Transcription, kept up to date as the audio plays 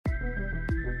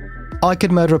I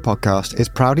Could Murder a Podcast is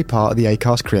proudly part of the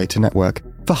Acast Creator Network.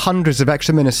 For hundreds of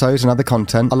extra minisodes and other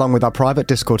content, along with our private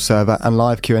Discord server and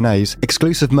live Q&As,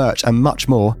 exclusive merch and much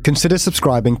more, consider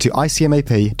subscribing to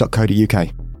icmap.co.uk.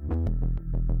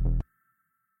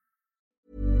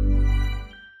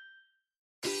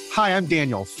 Hi, I'm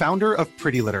Daniel, founder of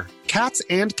Pretty Litter. Cats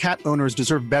and cat owners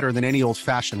deserve better than any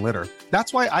old-fashioned litter.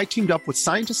 That's why I teamed up with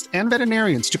scientists and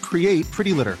veterinarians to create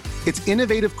Pretty Litter. Its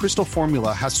innovative crystal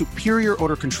formula has superior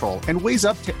odor control and weighs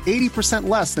up to 80%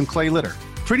 less than clay litter.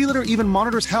 Pretty Litter even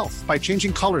monitors health by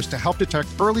changing colors to help detect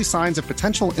early signs of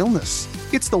potential illness.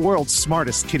 It's the world's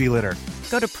smartest kitty litter.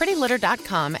 Go to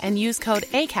prettylitter.com and use code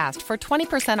ACAST for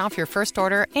 20% off your first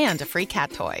order and a free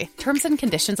cat toy. Terms and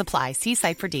conditions apply. See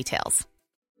site for details.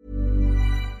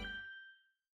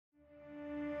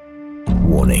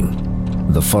 Warning.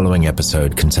 The following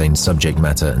episode contains subject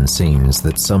matter and scenes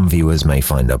that some viewers may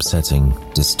find upsetting,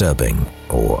 disturbing,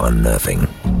 or unnerving.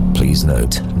 Please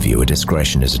note, viewer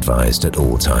discretion is advised at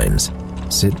all times.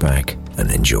 Sit back and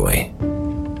enjoy.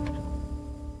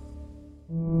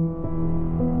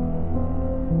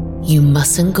 You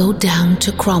mustn't go down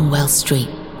to Cromwell Street.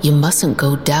 You mustn't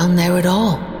go down there at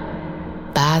all.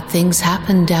 Bad things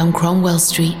happen down Cromwell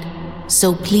Street,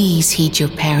 so please heed your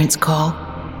parents' call.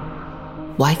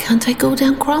 Why can't I go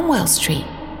down Cromwell Street?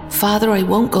 Father, I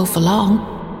won't go for long.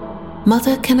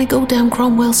 Mother, can I go down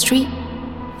Cromwell Street?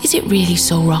 Is it really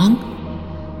so wrong?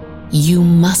 You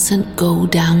mustn't go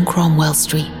down Cromwell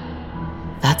Street.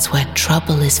 That's where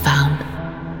trouble is found.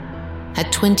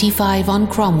 At 25 on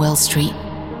Cromwell Street,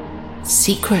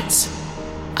 secrets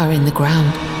are in the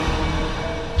ground.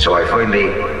 So I finally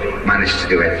managed to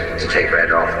do it, to take her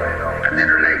head off, and then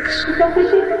her legs.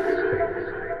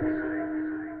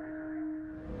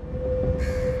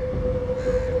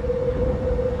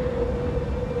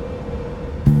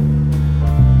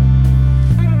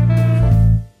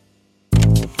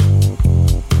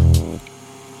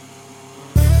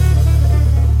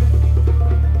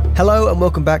 Hello and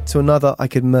welcome back to another I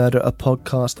Could Murder a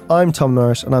Podcast. I'm Tom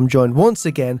Norris and I'm joined once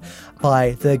again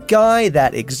by the guy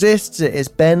that exists. It is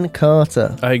Ben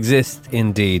Carter. I exist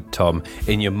indeed, Tom,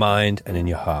 in your mind and in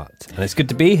your heart. And it's good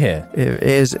to be here. It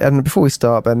is. And before we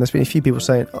start, Ben, there's been a few people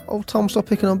saying, oh, Tom, stop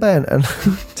picking on Ben. And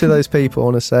to those people, I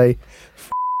want to say,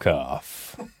 F***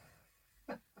 off.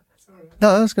 No,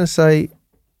 I was going to say,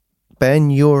 Ben,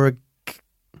 you're a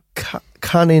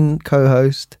cunning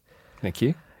co-host. Thank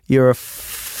you. You're a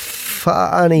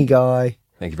funny guy.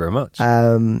 Thank you very much.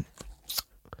 And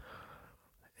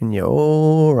you're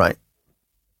all right.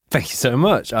 Thank you so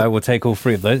much. I will take all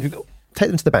three of those. Take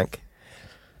them to the bank.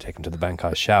 Take them to the bank,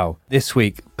 I shall. This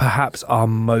week, perhaps our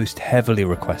most heavily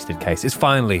requested case is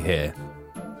finally here.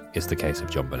 It's the case of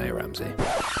John Benet Ramsey.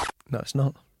 No, it's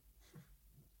not.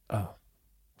 Oh,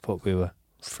 thought we were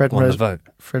Fred on and Rose, the vote.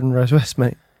 Fred and Rose West,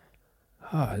 mate.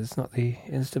 Oh, it's not the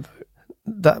Insta vote.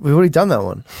 We've already done that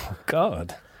one. Oh,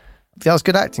 God. That was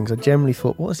good acting, because I generally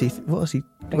thought, where is he so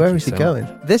going?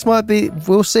 This might be,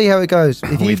 we'll see how it goes.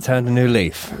 We've turned a new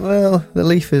leaf. Well, the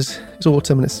leaf is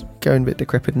autumn and it's going a bit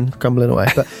decrepit and crumbling away.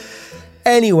 But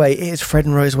anyway, it is Fred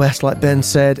and Rose West, like Ben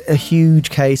said, a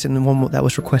huge case and one that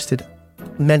was requested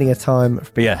many a time.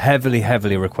 But yeah,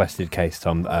 heavily requested case,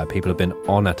 Tom. People have been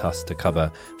on at us to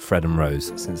cover Fred and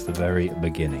Rose since the very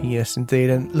beginning. Yes,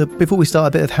 indeed. And look, before we start,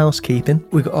 a bit of housekeeping.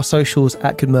 We've got our socials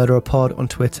at Could Murder a Pod on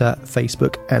Twitter,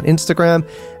 Facebook and Instagram.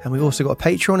 And we've also got a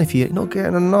Patreon. If you're not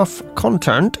getting enough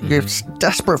content, you're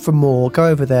desperate for more, go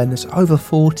over there. And there's over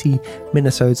 40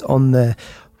 minisodes on there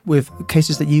with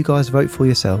cases that you guys vote for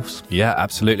yourselves. Yeah,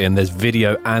 absolutely. And there's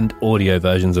video and audio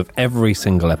versions of every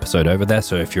single episode over there.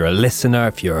 So if you're a listener,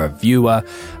 if you're a viewer,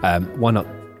 why not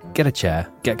get a chair,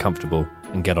 get comfortable,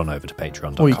 and get on over to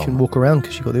patreon.com. Or you can walk around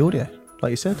because you've got the audio,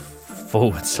 like you said. /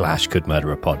 Could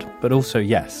Murder a Pod. But also,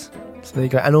 yes. So there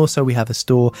you go. And also we have a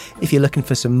store if you're looking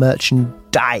for some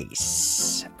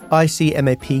merchandise.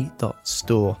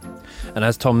 icmap.store. And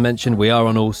as Tom mentioned, we are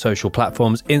on all social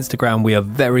platforms. Instagram, we are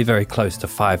very, very close to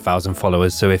 5,000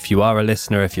 followers. So if you are a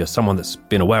listener, if you're someone that's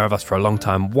been aware of us for a long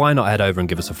time, why not head over and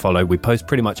give us a follow? We post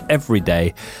pretty much every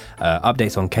day.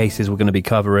 Updates on cases we're going to be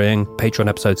covering, Patreon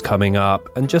episodes coming up,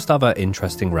 and just other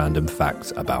interesting random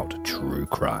facts about true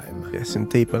crime. Yes,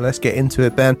 indeed. But let's get into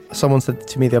it, Ben. Someone said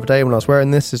to me the other day when I was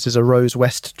wearing this is a Rose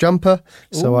West jumper.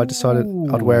 So I decided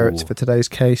I'd wear it for today's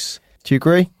case. Do you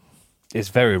agree? It's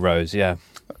very Rose, yeah.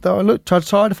 Though I tried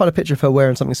to find a picture of her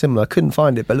wearing something similar. I couldn't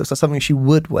find it, but it looks like something she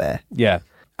would wear. Yeah,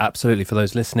 absolutely. For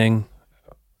those listening,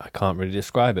 I can't really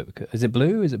describe it. Is it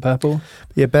blue? Is it purple?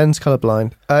 Yeah, Ben's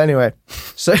colourblind. Anyway,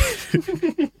 so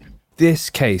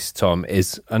This case, Tom,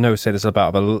 I know we say this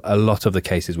about a lot of the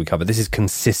cases we cover. This is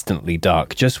consistently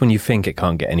dark. Just when you think it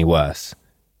can't get any worse,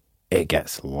 it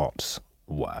gets lots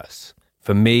worse.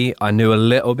 For me, I knew a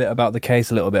little bit about the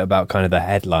case, a little bit about kind of the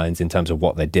headlines in terms of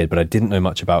what they did, but I didn't know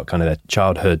much about kind of their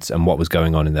childhoods and what was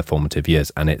going on in their formative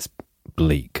years, and it's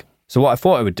bleak. So what I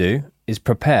thought I would do is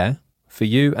prepare for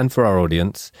you and for our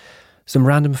audience some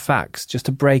random facts, just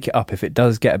to break it up if it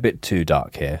does get a bit too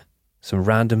dark here. Some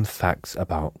random facts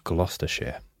about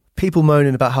Gloucestershire. People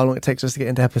moaning about how long it takes us to get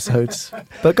into episodes.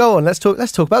 But go on, let's talk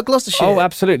about Gloucestershire. Oh,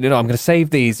 absolutely. No, I'm going to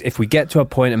save these if we get to a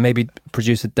point, and maybe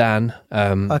producer Dan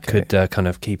could kind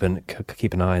of keep an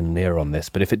eye and ear on this.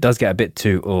 But if it does get a bit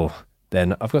too,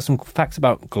 then I've got some facts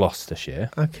about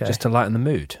Gloucestershire, just to lighten the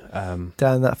mood.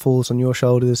 Dan, that falls on your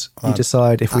shoulders. You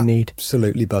decide if we need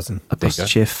absolutely buzzing a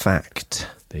Gloucestershire fact.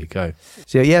 There you go.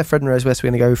 So yeah, Fred and Rose West, we're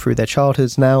going to go through their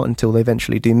childhoods now until they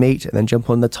eventually do meet, and then jump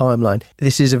on the timeline.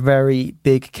 This is a very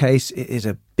big case. It is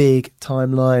a big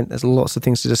timeline. There's lots of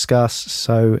things to discuss,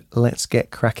 so let's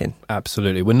get cracking.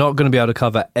 Absolutely. We're not going to be able to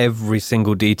cover every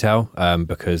single detail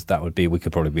because we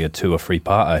could probably be a 2 or 3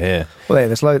 parter here. Well, yeah,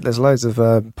 there's loads of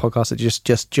podcasts that just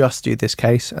do this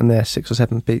case, and they're 6 or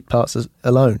 7 parts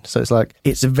alone. So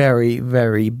it's a very,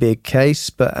 very big case,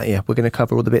 but we're going to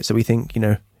cover all the bits that we think,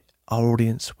 our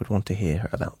audience would want to hear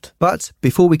about. But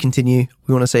before we continue,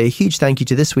 we want to say a huge thank you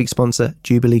to this week's sponsor,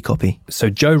 Jubilee Copy. So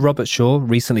Joe Robert Shaw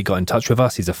recently got in touch with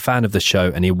us. He's a fan of the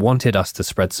show, and he wanted us to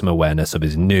spread some awareness of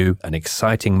his new and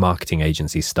exciting marketing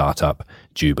agency startup,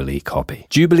 Jubilee Copy.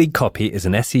 Jubilee Copy is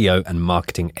an SEO and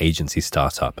marketing agency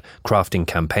startup, crafting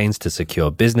campaigns to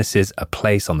secure businesses a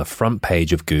place on the front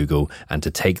page of Google and to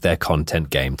take their content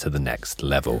game to the next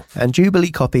level. And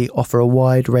Jubilee Copy offer a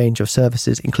wide range of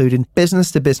services, including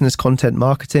business-to-business content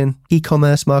marketing,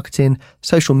 e-commerce marketing,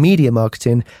 social media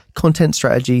marketing, content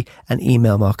strategy, and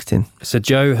email marketing. So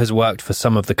Joe has worked for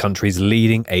some of the country's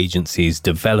leading agencies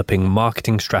developing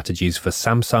marketing strategies for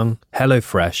Samsung,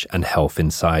 HelloFresh, and Health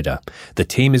Insider. The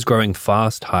team is growing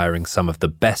fast, hiring some of the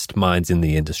best minds in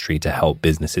the industry to help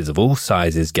businesses of all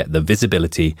sizes get the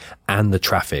visibility and the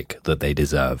traffic that they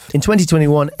deserve. In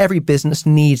 2021, every business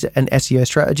needs an SEO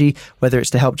strategy, whether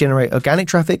it's to help generate organic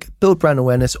traffic, build brand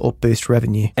awareness, or boost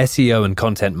revenue. SEO and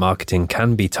content marketing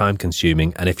can be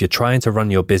time-consuming, and if you're trying to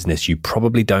run your business, you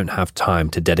probably don't have time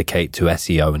to dedicate to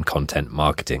SEO and content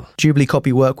marketing. Jubilee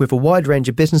Copy work with a wide range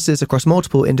of businesses across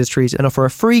multiple industries and offer a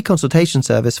free consultation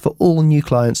service for all new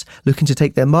clients looking to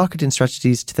take their marketing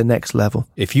strategies to the next level.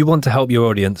 If you want to help your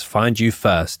audience find you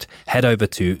first, head over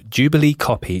to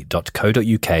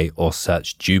jubileecopy.co.uk or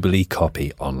search Jubilee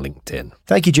Copy on LinkedIn.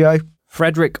 Thank you, Joe.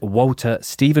 Frederick Walter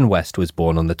Stephen West was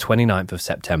born on the 29th of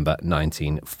September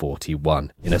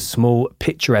 1941 in a small,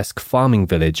 picturesque farming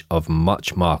village of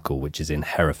Muchmarkle, which is in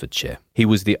Herefordshire. He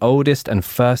was the oldest and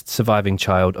first surviving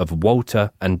child of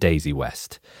Walter and Daisy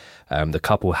West. The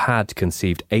couple had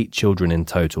conceived 8 children in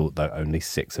total, though only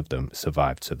 6 of them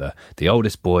survived. So the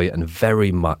oldest boy, and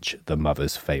very much the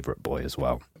mother's favourite boy as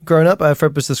well. Growing up,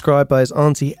 Fred was described by his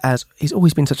auntie as, he's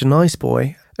always been such a nice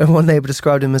boy. And one neighbour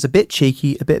described him as a bit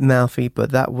cheeky, a bit mouthy,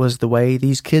 but that was the way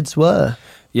these kids were.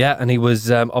 Yeah, and he was,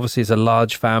 obviously it's a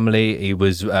large family. He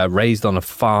was raised on a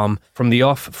farm. From the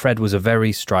off, Fred was a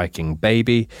very striking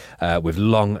baby with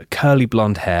long, curly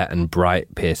blonde hair and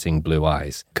bright, piercing blue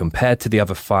eyes. Compared to the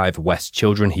other 5 West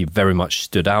children, he very much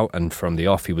stood out, and from the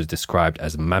off, he was described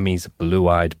as Mammy's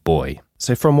blue-eyed boy.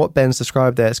 So from what Ben's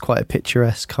described there, it's quite a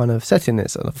picturesque kind of setting.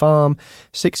 It's on a farm,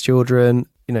 6 children,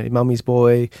 Mummy's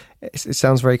boy. It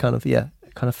sounds very kind of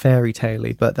fairy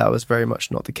tale-y, but that was very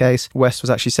much not the case. West was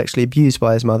actually sexually abused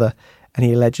by his mother, and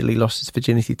he allegedly lost his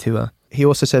virginity to her. He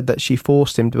also said that she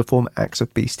forced him to perform acts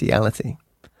of bestiality,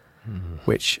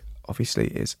 which obviously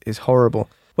is horrible.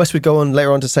 West would go on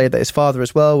later on to say that his father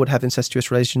as well would have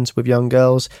incestuous relations with young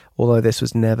girls, although this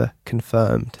was never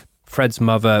confirmed. Fred's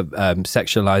mother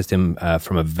sexualized him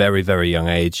from a very, very young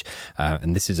age.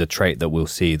 And this is a trait that we'll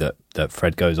see that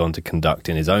Fred goes on to conduct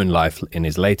in his own life in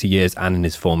his later years and in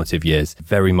his formative years.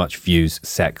 Very much views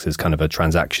sex as kind of a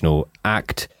transactional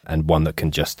act and one that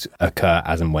can just occur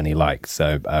as and when he likes.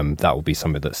 So that will be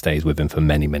something that stays with him for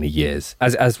many, many years.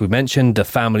 As we mentioned, the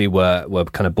family were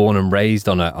kind of born and raised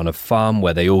on a farm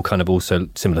where they all kind of also,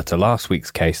 similar to last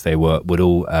week's case, they would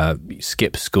all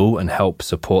skip school and help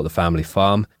support the family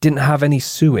farm. Didn't have any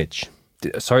sewage.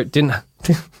 Didn't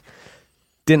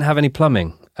have any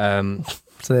plumbing.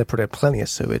 So there probably had plenty of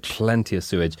sewage. Plenty of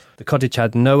sewage. The cottage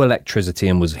had no electricity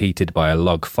and was heated by a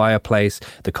log fireplace.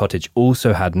 The cottage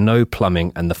also had no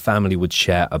plumbing, and the family would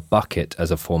share a bucket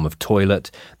as a form of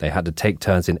toilet. They had to take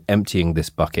turns in emptying this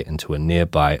bucket into a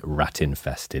nearby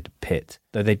rat-infested pit.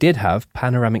 Though they did have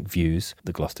panoramic views of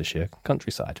the Gloucestershire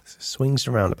countryside. Swings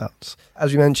and roundabouts.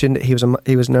 As we mentioned, he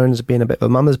was known as being a bit of a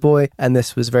mama's boy, and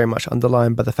this was very much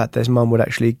underlined by the fact that his mum would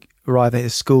actually arrive at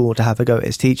his school to have a go at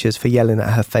his teachers for yelling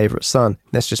at her favourite son.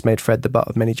 This just made Fred the butt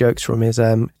of many jokes from his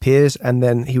peers, and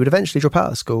then he would eventually drop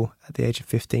out of school at the age of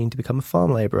 15 to become a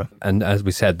farm labourer. And as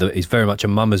we said, he's very much a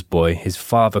mama's boy. His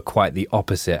father, quite the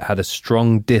opposite, had a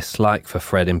strong dislike for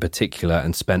Fred in particular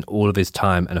and spent all of his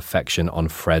time and affection on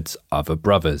Fred's other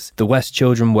brothers. The West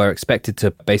children were expected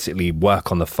to basically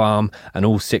work on the farm, and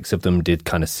all 6 of them did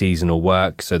kind of seasonal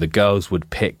work. So the girls would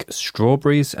pick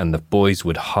strawberries and the boys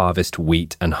would harvest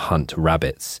wheat and hunt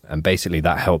rabbits. And basically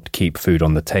that helped keep food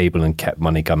on the table and kept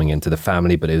money coming into the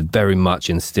family, but it was very much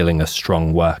instilling a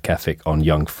strong work ethic on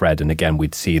young Fred. And again,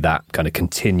 we'd see that kind of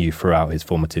continue throughout his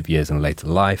formative years and later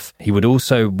life. He would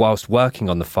also, whilst working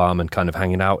on the farm and kind of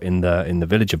hanging out in the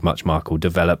village of Muchmarkle,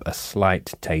 develop a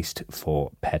slight taste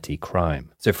for petty crime.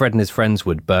 So Fred and his friends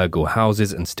would burgle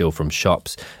houses and steal from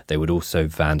shops. They would also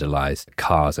vandalise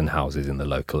cars and houses in the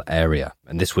local area.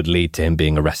 And this would lead to him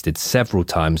being arrested several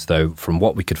times, though from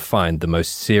what we could find, the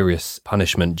most serious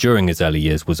punishment during his early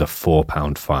years was a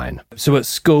 £4 fine. So at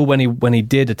school, when he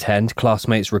did attend,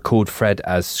 classmates recalled Fred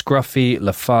as scruffy,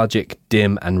 lethargic,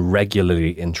 dim and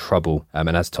regularly in trouble.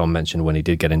 And as Tom mentioned, when he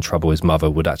did get in trouble, his mother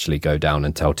would actually go down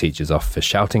and tell teachers off for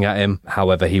shouting at him.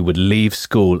 However, he would leave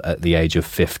school at the age of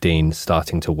 15,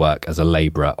 starting to work as a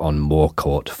labourer on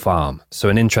Moorcourt Farm. So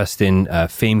an interesting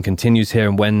theme continues here,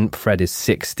 and when Fred is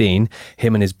 16,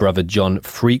 him and his brother John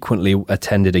frequently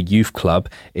attended a youth club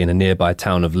in a nearby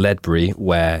town of Ledbury,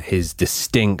 where his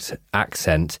distinct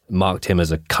accent marked him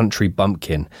as a country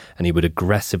bumpkin, and he would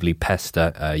aggressively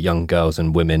pester young girls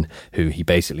and women who he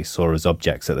basically saw as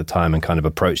objects at the time, and kind of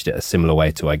approached it a similar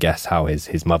way to, I guess, how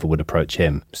his mother would approach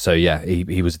him. So yeah,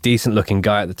 he was a decent looking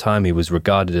guy at the time. He was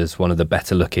regarded as one of the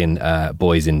better looking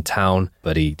boys in town,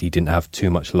 but he didn't have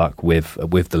too much luck with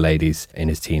the ladies in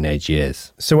his teenage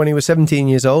years. So when he was 17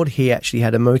 years old, he actually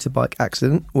had a motorbike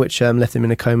accident, which left him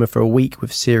in a coma for a week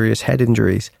with serious head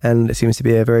injuries. And it seems to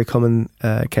be a very common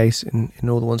case in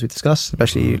all the ones we discussed,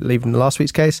 especially leaving the last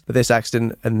week's case. But this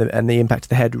accident and the impact of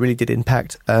the head really did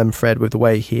impact Fred with the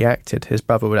way he acted. His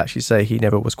brother would actually say he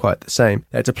never was quite the same.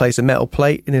 They had to place a metal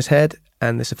plate in his head,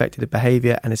 and this affected his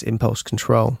behaviour and his impulse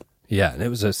control. Yeah, and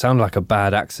it sounded like a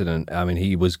bad accident. I mean,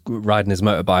 he was riding his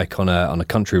motorbike on a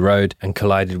country road and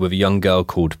collided with a young girl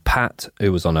called Pat,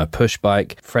 who was on her push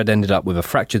bike. Fred ended up with a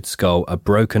fractured skull, a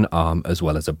broken arm, as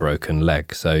well as a broken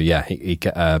leg. So yeah, he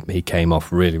came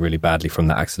off really, really badly from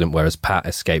that accident, whereas Pat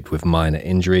escaped with minor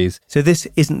injuries. So this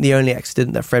isn't the only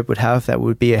accident that Fred would have that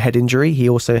would be a head injury. He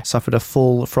also suffered a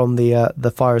fall from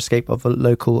the fire escape of a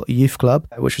local youth club,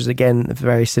 which was again a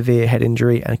very severe head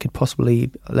injury and could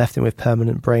possibly left him with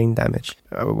permanent brain damage.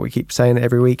 We keep saying it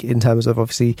every week in terms of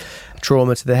obviously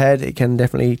trauma to the head. It can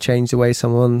definitely change the way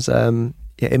someone's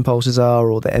impulses are,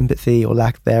 or their empathy or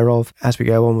lack thereof. As we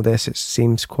go on with this, it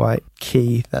seems quite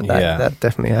key that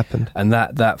definitely happened. And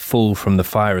that fall from the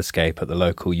fire escape at the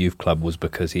local youth club was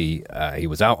because he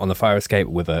was out on the fire escape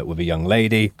with a young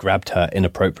lady, grabbed her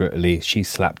inappropriately, she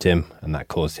slapped him, and that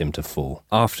caused him to fall.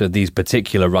 After these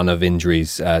particular run of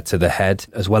injuries to the head,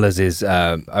 as well as his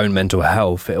own mental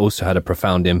health, it also had a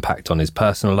profound impact on his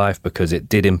personal life because it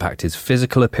did impact his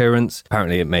physical appearance.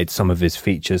 Apparently it made some of his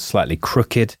features slightly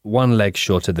crooked, one leg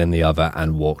shorter than the other,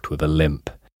 and walked with a limp.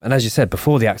 And as you said,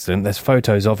 before the accident, there's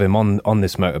photos of him on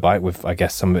this motorbike with, I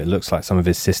guess, it looks like some of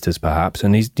his sisters perhaps.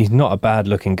 And he's not a bad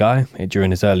looking guy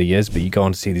during his early years, but you go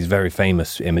on to see these very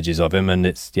famous images of him, and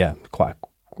it's, quite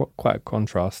a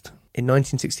contrast. In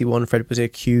 1961, Fred was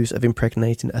accused of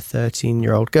impregnating a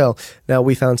 13-year-old girl. Now,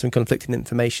 we found some conflicting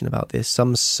information about this.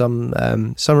 Some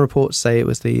reports say it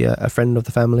was a friend of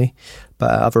the family,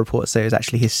 but other reports say it was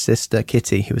actually his sister,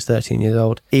 Kitty, who was 13 years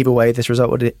old. Either way, this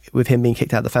resulted with him being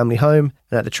kicked out of the family home,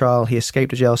 and at the trial, he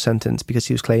escaped a jail sentence because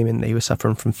he was claiming that he was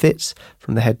suffering from fits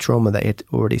from the head trauma that he had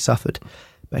already suffered.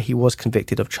 But he was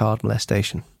convicted of child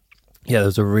molestation. Yeah, there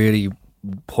was a really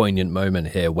poignant moment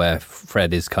here where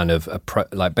Fred is kind of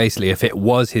basically, if it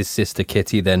was his sister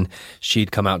Kitty, then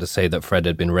she'd come out to say that Fred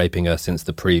had been raping her since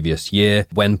the previous year.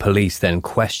 When police then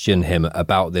question him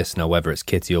about this, now whether it's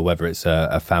Kitty or whether it's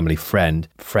a family friend,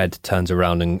 Fred turns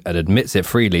around and admits it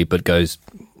freely, but goes,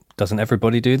 doesn't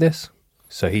everybody do this?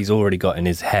 So he's already got in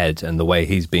his head, and the way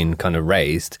he's been kind of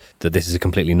raised, that this is a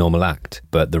completely normal act,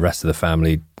 but the rest of the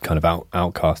family kind of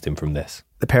outcast him from this.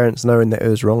 the parents knowing that it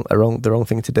was the wrong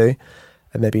thing to do,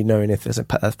 and maybe knowing if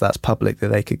that's public that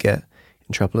they could get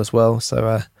in trouble as well.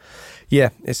 So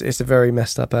it's a very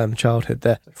messed up childhood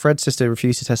there. Fred's sister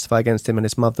refused to testify against him, and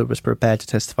his mother was prepared to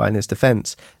testify in his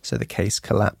defence, so the case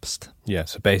collapsed. Yeah,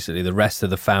 so basically the rest of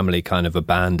the family kind of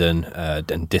abandon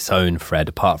and disown Fred,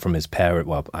 apart from his parent,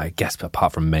 well, I guess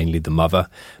apart from mainly the mother,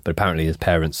 but apparently his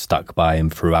parents stuck by him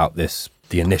throughout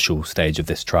the initial stage of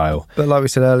this trial. But like we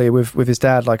said earlier, with his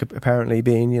dad, like apparently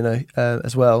being,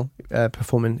 as well,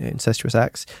 performing incestuous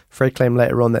acts, Fred claimed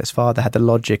later on that his father had the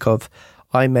logic of,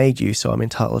 "I made you, so I'm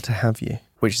entitled to have you,"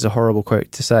 which is a horrible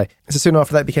quote to say. So soon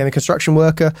after that, he became a construction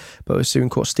worker, but was soon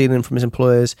caught stealing from his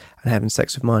employers and having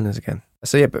sex with minors again.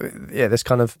 So this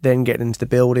kind of then getting into the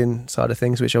building side of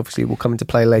things, which obviously will come into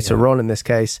play later on in this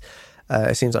case.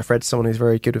 It seems like Fred's someone who's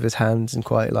very good with his hands and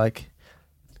quite like...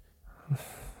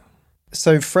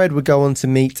 So Fred would go on to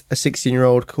meet a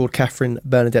 16-year-old called Catherine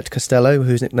Bernadette Costello,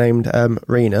 who's nicknamed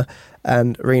Rena.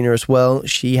 And Rena as well,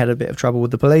 she had a bit of trouble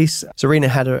with the police. So Rena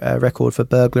had a record for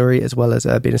burglary as well as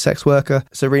being a sex worker.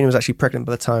 So Rena was actually pregnant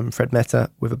by the time Fred met her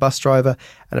with a bus driver,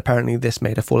 and apparently this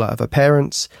made her fall out of her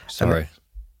parents. Sorry.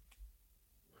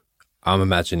 I'm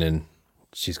imagining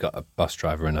she's got a bus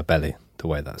driver in her belly, the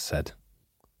way that's said.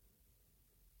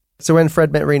 So when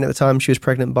Fred met Rena at the time, she was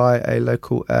pregnant by a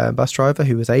local bus driver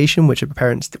who was Asian, which her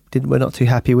parents were not too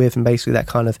happy with, and basically that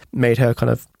kind of made her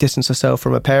kind of distance herself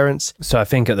from her parents. So I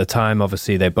think at the time,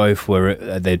 obviously, they'd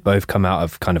both come out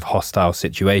of kind of hostile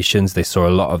situations. They saw a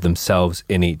lot of themselves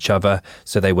in each other.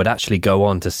 So they would actually go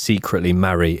on to secretly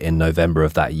marry in November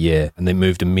of that year, and they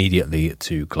moved immediately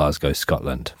to Glasgow,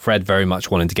 Scotland. Fred very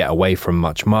much wanted to get away from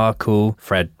Much Markle.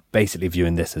 Fred basically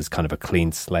viewing this as kind of a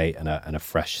clean slate and a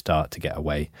fresh start to get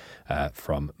away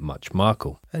from Much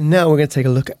Markle. And now we're going to take a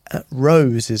look at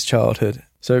Rose's childhood.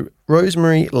 So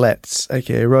Rosemary Letts,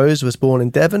 aka Rose, was born in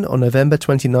Devon on November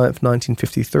 29th,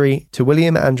 1953 to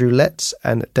William Andrew Letts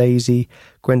and Daisy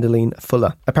Gwendoline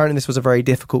Fuller. Apparently this was a very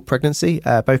difficult pregnancy.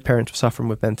 Both parents were suffering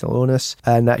with mental illness,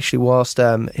 and actually whilst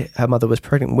her mother was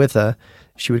pregnant with her,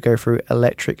 she would go through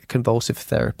electric convulsive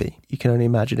therapy. You can only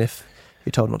imagine if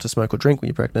you're told not to smoke or drink when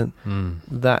you're pregnant,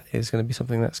 that is going to be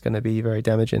something that's going to be very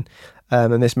damaging.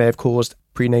 And this may have caused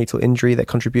prenatal injury that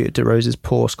contributed to Rose's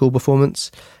poor school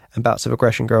performance and bouts of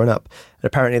aggression growing up. And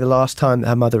apparently the last time that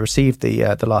her mother received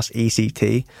the last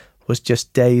ECT was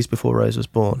just days before Rose was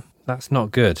born. That's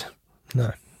not good.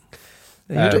 No.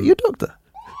 You're a doctor.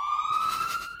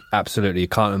 Absolutely. You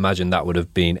can't imagine that would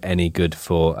have been any good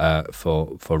for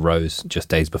Rose just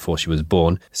days before she was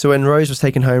born. So when Rose was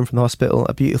taken home from the hospital,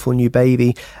 a beautiful new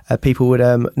baby, people would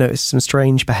notice some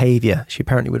strange behaviour. She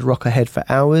apparently would rock her head for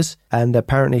hours, and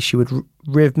apparently she would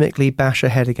rhythmically bash her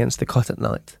head against the cot at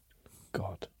night.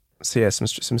 God. So yeah,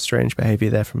 some strange behaviour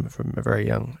there from a very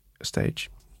young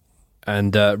stage.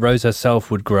 And Rose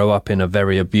herself would grow up in a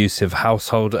very abusive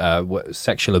household.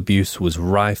 Sexual abuse was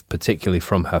rife, particularly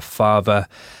from her father.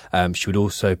 She would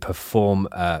also perform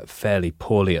fairly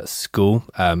poorly at school,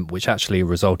 which actually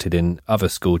resulted in other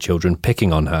school children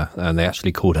picking on her. And they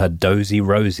actually called her Dozy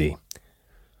Rosie.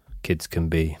 Kids can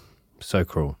be so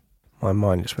cruel. My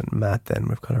mind just went mad then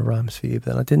with kind of rhymes for you,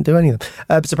 but then I didn't do any of them.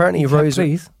 But apparently Rose...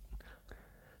 Please.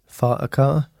 Fart a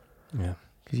car? Yeah.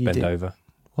 Bend over.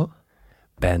 What?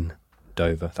 Ben.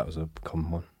 Dover, that was a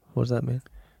common one. What does that mean?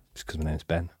 Just because my name's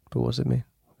Ben. But what does it mean?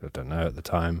 I don't know at the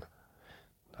time.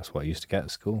 That's what I used to get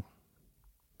at school.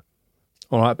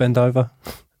 All right, bend over.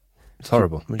 It's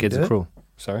horrible. Kids are cruel.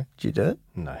 Sorry? Did you do it?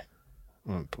 No.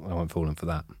 I won't fall in for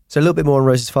that. So a little bit more on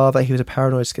Rose's father. He was a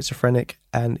paranoid schizophrenic,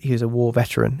 and he was a war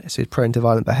veteran, so he was prone to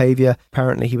violent behaviour.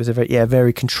 Apparently he was a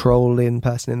very controlling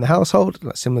person in the household,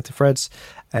 like similar to Fred's,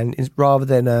 and rather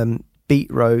than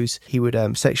beat Rose, he would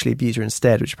sexually abuse her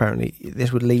instead, which apparently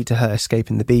this would lead to her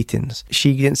escaping the beatings.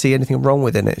 She didn't see anything wrong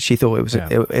within it. She thought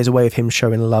it was a way of him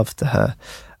showing love to her,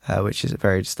 which is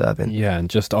very disturbing. Yeah, and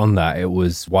just on that, it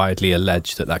was widely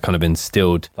alleged that kind of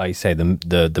instilled, like you say,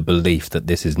 the belief that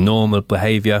this is normal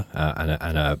behaviour and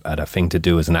a thing to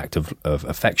do as an act of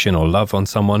affection or love on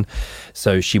someone.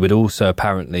 So she would also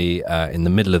apparently, in the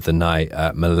middle of the night,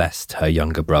 molest her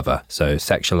younger brother. So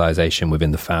sexualisation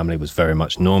within the family was very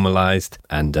much normalised,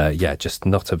 and just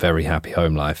not a very happy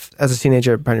home life. As a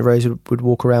teenager, apparently Rose would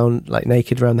walk around like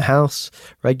naked around the house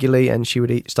regularly, and she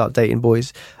would start dating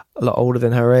boys a lot older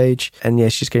than her age,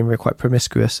 and she's getting very quite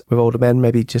promiscuous with older men,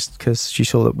 maybe just because she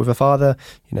saw that with her father,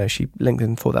 she linked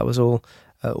and thought that was all.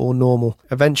 all normal.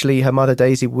 Eventually, her mother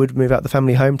Daisy would move out the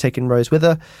family home, taking Rose with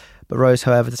her, but Rose,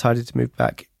 however, decided to move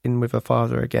back in with her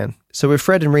father again. So with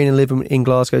Fred and Rena living in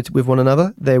Glasgow with one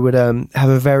another, they would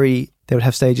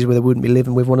have stages where they wouldn't be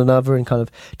living with one another and kind of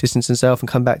distance themselves and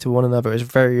come back to one another. It was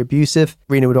very abusive.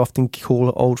 Rena would often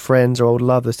call old friends or old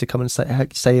lovers to come and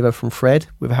save her from Fred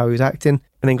with how he was acting.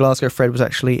 And in Glasgow, Fred was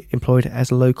actually employed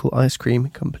as a local ice cream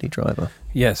company driver.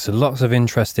 Yes, so lots of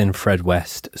interest in Fred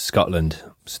West, Scotland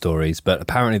stories, but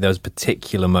apparently there was a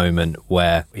particular moment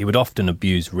where he would often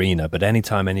abuse Rena, but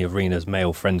anytime any of Rena's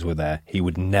male friends were there, he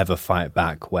would never fight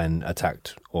back when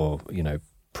attacked or,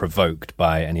 provoked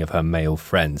by any of her male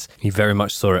friends. He very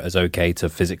much saw it as okay to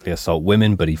physically assault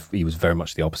women, but he was very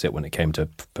much the opposite when it came to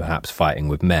perhaps fighting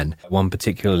with men. One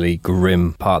particularly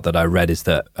grim part that I read is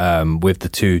that with the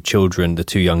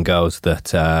two young girls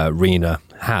that Rena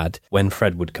had, when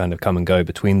Fred would kind of come and go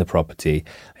between the property,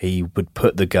 he would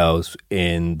put the girls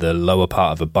in the lower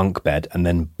part of a bunk bed and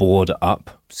then board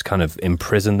up, just kind of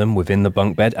imprison them within the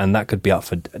bunk bed, and that could be up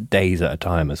for days at a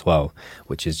time as well,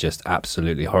 which is just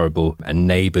absolutely horrible. And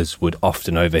neighbours would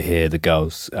often overhear the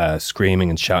girls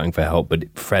screaming and shouting for help, but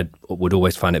Fred would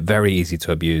always find it very easy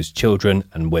to abuse children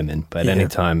and women. But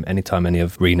anytime any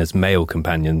of Rena's male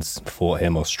companions fought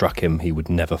him or struck him, he would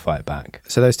never fight back.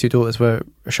 So those two daughters were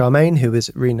Charmaine, who was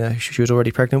Rena, she was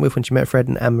already pregnant with when she met Fred,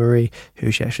 and Anne-Marie,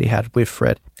 who she actually had with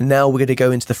Fred. And now we're going to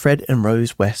go into the Fred and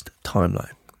Rose West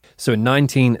timeline. So in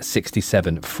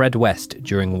 1967, Fred West,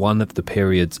 during one of the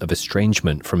periods of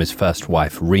estrangement from his first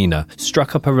wife, Rena,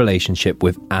 struck up a relationship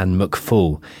with Anne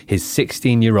McFall, his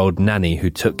 16-year-old nanny who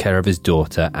took care of his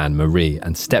daughter, Anne-Marie,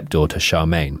 and stepdaughter,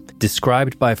 Charmaine.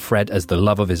 Described by Fred as the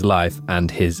love of his life and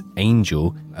his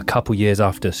angel, a couple years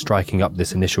after striking up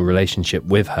this initial relationship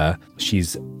with her,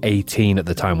 she's 18 at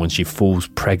the time when she falls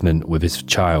pregnant with his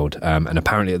child. And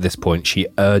apparently at this point, she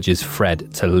urges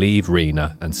Fred to leave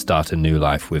Rena and start a new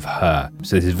life with her.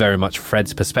 So this is very much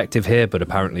Fred's perspective here, but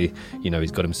apparently,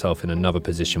 he's got himself in another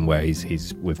position where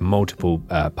he's with multiple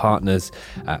partners,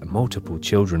 multiple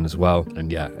children as well.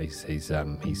 And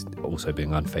he's also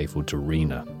being unfaithful to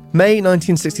Rena. May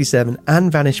 1967,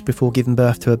 Anne vanished before giving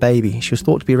birth to a baby. She was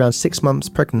thought to be around 6 months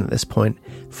pregnant at this point.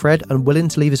 Fred, unwilling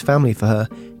to leave his family for her,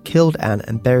 killed Anne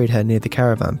and buried her near the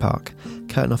caravan park,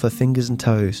 cutting off her fingers and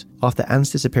toes. After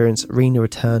Anne's disappearance, Rena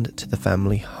returned to the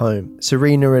family home. So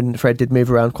Rena and Fred did move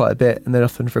around quite a bit, and they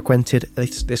often frequented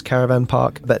this caravan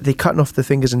park. But they cutting off the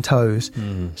fingers and toes.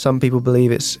 Some people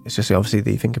believe it's just obviously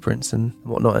the fingerprints and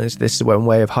whatnot, and this is one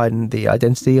way of hiding the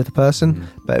identity of the person,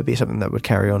 but it would be something that would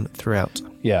carry on throughout.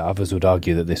 Yeah, others would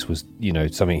argue that this was,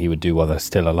 something he would do while they're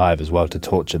still alive as well, to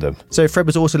torture them. So Fred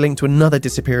was also linked to another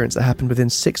disappearance that happened within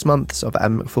 6 months of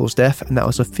Anne McFall's death, and that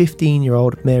was a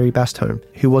 15-year-old Mary Bastholm,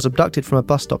 who was abducted from a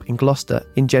bus stop in Gloucester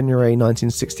in January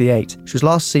 1968. She was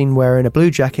last seen wearing a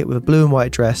blue jacket with a blue and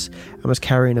white dress and was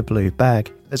carrying a blue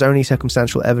bag. There's only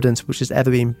circumstantial evidence which has ever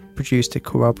been produced to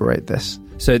corroborate this.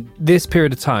 So this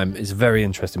period of time is very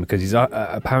interesting because he's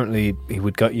apparently he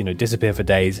would go, disappear for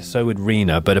days. So would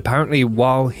Rena. But apparently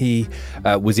while he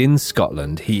was in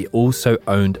Scotland, he also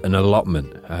owned an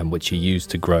allotment which he used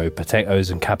to grow potatoes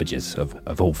and cabbages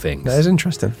of all things. That is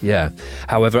interesting. Yeah.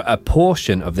 However, a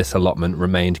portion of this allotment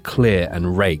remained clear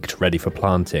and raked, ready for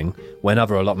planting. When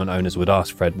other allotment owners would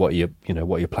ask Fred, what are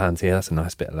your plans here? That's a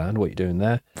nice bit of land. What are you doing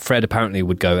there? Fred apparently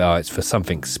would go, it's for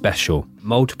something special.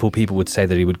 Multiple people would say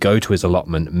that he would go to his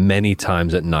allotment many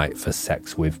times at night for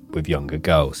sex with younger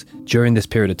girls. During this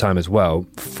period of time as well,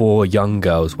 4 young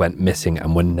girls went missing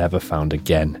and were never found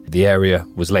again. The area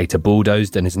was later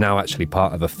bulldozed and is now actually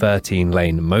part of a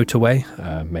 13-lane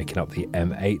motorway, making up the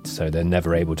M8, so they're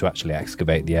never able to actually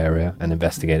excavate the area and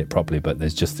investigate it properly. But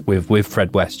there's just, with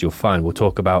Fred West, you'll find, we'll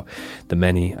talk about the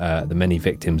many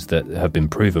victims that have been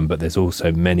proven, but there's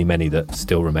also many that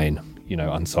still remain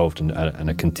unsolved and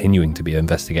are continuing to be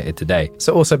investigated today.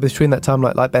 So also between that time,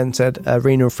 like Ben said,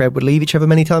 Rena and Fred would leave each other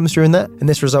many times during that, and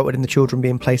this resulted in the children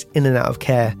being placed in and out of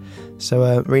care.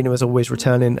 So Rena was always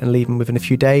returning and leaving within a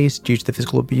few days due to the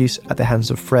physical abuse at the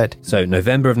hands of Fred. So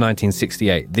November of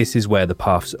 1968, this is where the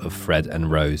paths of Fred and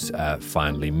Rose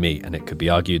finally meet, and it could be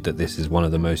argued that this is one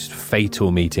of the most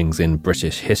fatal meetings in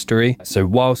British history. So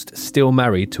whilst still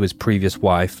married to his previous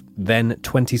wife, then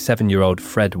 27-year-old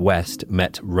Fred West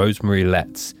met Rosemary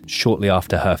Letts shortly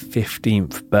after her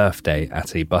 15th birthday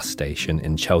at a bus station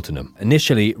in Cheltenham.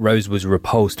 Initially, Rose was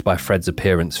repulsed by Fred's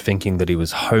appearance, thinking that he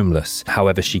was homeless.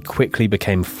 However, she quickly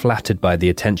became flattered by the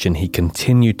attention he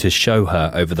continued to show her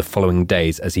over the following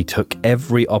days as he took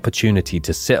every opportunity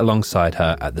to sit alongside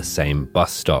her at the same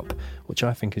bus stop, which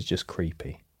I think is just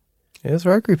creepy. Yeah, it's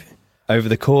very creepy. Over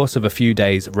the course of a few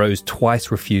days, Rose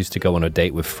twice refused to go on a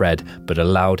date with Fred, but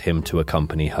allowed him to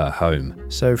accompany her home.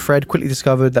 So Fred quickly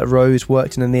discovered that Rose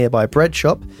worked in a nearby bread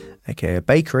shop, aka a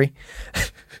bakery.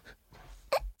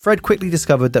 Fred quickly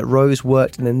discovered that Rose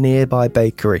worked in a nearby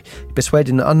bakery. He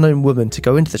persuaded an unknown woman to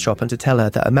go into the shop and to tell her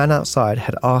that a man outside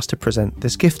had asked to present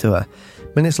this gift to her.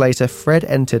 Minutes later, Fred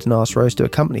entered and asked Rose to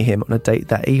accompany him on a date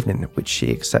that evening, which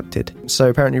she accepted. So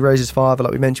apparently Rose's father,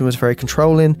 like we mentioned, was very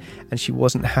controlling, and she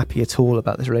wasn't happy at all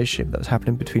about this relationship that was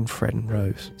happening between Fred and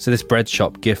Rose. So this bread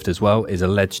shop gift as well is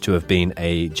alleged to have been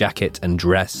a jacket and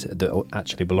dress that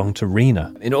actually belonged to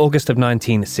Rena. In August of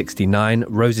 1969,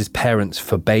 Rose's parents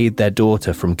forbade their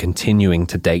daughter from continuing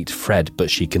to date Fred, but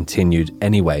she continued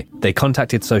anyway. They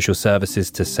contacted social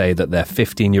services to say that their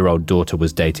 15-year-old daughter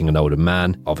was dating an older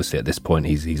man. Obviously at this point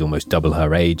he's almost double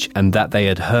her age, and that they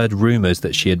had heard rumours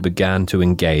that she had began to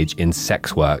engage in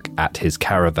sex work at his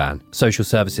caravan. Social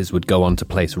services would go on to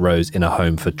place Rose in a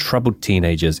home for troubled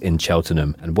teenagers in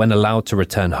Cheltenham, and when allowed to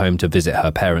return home to visit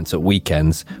her parents at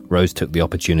weekends, Rose took the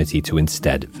opportunity to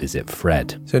instead visit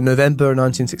Fred. So in November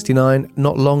 1969,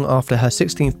 not long after her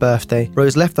 16th birthday,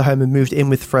 Rose left the home and moved in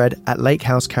with Fred at Lake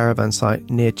House caravan site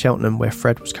near Cheltenham, where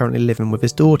Fred was currently living with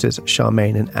his daughters,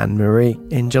 Charmaine and Anne-Marie.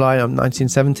 In July of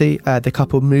 1970, the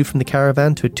couple moved from the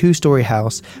caravan to a 2-storey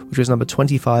house, which was number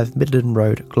 25 Midland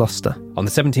Road, Gloucester. On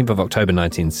the 17th of October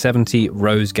 1970,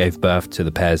 Rose gave birth to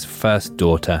the pair's first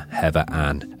daughter, Heather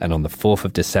Ann. And on the 4th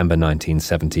of December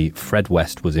 1970, Fred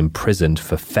West was imprisoned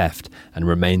for theft and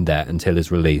remained there until his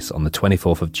release on the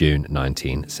 24th of June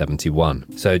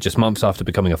 1971. So just months after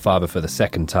becoming a father for the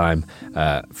second time,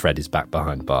 Fred is back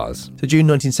behind bars. So June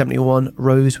 1971,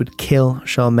 Rose would kill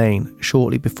Charmaine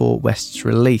shortly before West's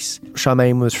release.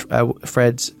 Charmaine was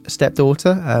Fred's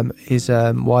stepdaughter. His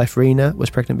wife Rena was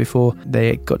pregnant before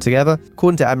they got together.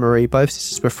 According to Anne-Marie, both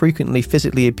sisters were frequently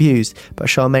physically abused, but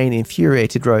Charmaine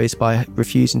infuriated Rose by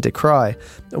refusing to cry.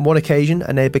 On one occasion,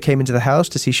 a neighbour came into the house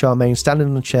to see Charmaine standing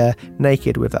on a chair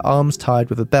naked with her arms tied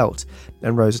with a belt,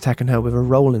 and Rose attacking her with a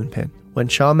rolling pin. When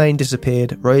Charmaine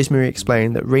disappeared, Rosemary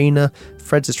explained that Rena,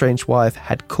 Fred's estranged wife,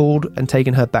 had called and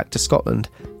taken her back to Scotland,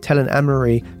 telling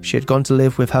Anne-Marie she had gone to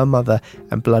live with her mother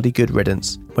and bloody good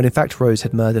riddance, when in fact Rose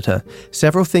had murdered her.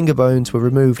 Several finger bones were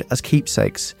removed as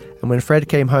keepsakes, and when Fred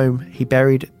came home, he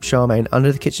buried Charmaine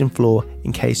under the kitchen floor,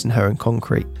 encasing her in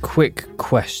concrete. Quick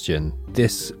question.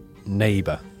 This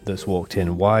neighbour that's walked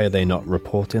in, why are they not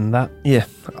reporting that? Yeah.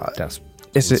 That's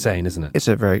insane, isn't it? It's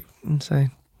a very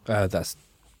insane. That's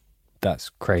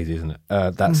crazy, isn't it?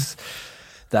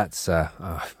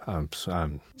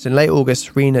 So in late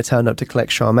August, Rena turned up to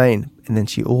collect Charmaine, and then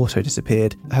she also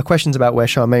disappeared. Her questions about where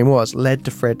Charmaine was led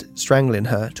to Fred strangling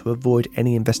her to avoid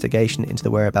any investigation into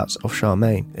the whereabouts of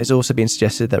Charmaine. It's also been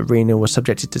suggested that Rena was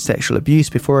subjected to sexual abuse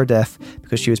before her death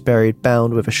because she was buried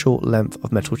bound with a short length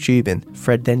of metal tubing.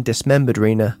 Fred then dismembered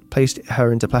Rena, placed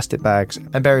her into plastic bags,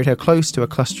 and buried her close to a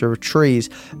cluster of trees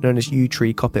known as yew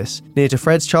tree coppice, near to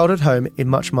Fred's childhood home in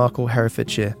Muchmarkel,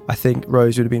 Herefordshire. I think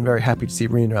Rose would have been very happy to see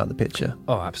Rena out of the picture.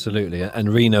 Oh, absolutely.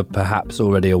 And Rena, perhaps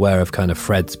already aware of kind of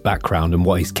Fred's background and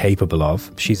what he's capable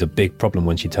of. She's a big problem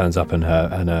when she turns up and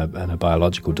her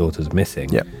biological daughter's missing.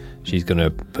 Yeah. She's going to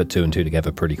put 2 and 2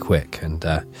 together pretty quick. And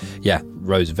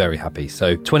Rose very happy.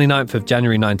 So 29th of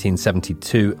January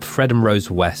 1972, Fred and Rose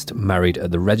West married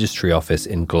at the registry office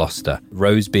in Gloucester,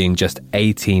 Rose being just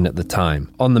 18 at the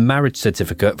time. On the marriage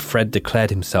certificate, Fred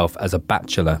declared himself as a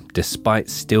bachelor,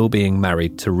 despite still being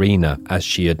married to Rena, as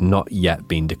she had not yet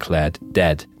been declared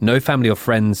dead. No family or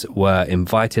friends were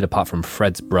invited apart from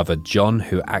Fred's brother John,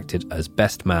 who acted as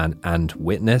best man and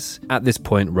witness. At this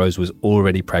point, Rose was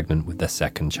already pregnant with their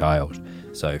second child.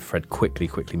 So Fred quickly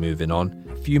moving on.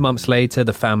 A few months later,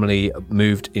 the family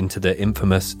moved into the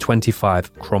infamous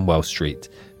 25 Cromwell Street,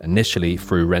 initially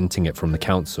through renting it from the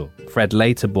council. Fred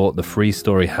later bought the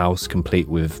 3-storey house complete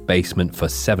with basement for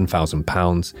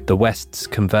 £7,000. The Wests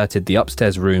converted the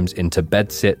upstairs rooms into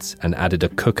bedsits and added a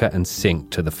cooker and sink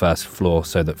to the first floor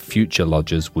so that future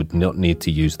lodgers would not need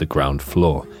to use the ground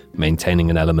floor,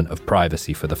 maintaining an element of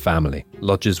privacy for the family.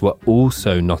 Lodgers were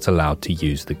also not allowed to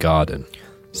use the garden.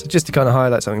 So just to kind of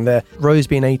highlight something there, Rose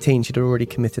being 18, she'd already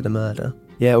committed a murder.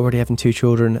 Yeah, already having 2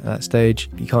 children at that stage.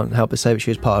 You can't help but say that she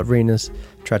was part of Rena's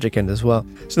tragic end as well.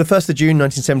 So the 1st of June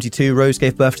 1972, Rose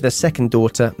gave birth to their second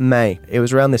daughter, May. It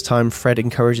was around this time Fred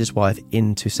encouraged his wife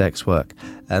into sex work.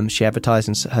 She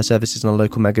advertised her services in a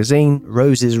local magazine.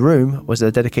 Rose's room was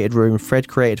a dedicated room Fred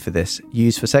created for this,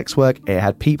 used for sex work. It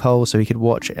had peepholes so he could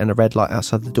watch and a red light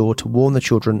outside the door to warn the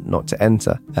children not to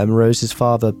enter. Rose's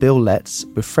father, Bill Letts,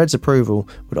 with Fred's approval,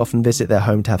 would often visit their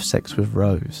home to have sex with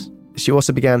Rose. She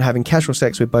also began having casual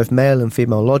sex with both male and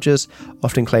female lodgers,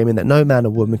 often claiming that no man or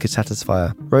woman could satisfy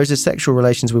her. Rose's sexual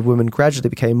relations with women gradually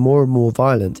became more and more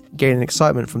violent, gaining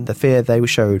excitement from the fear they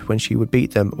showed when she would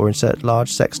beat them or insert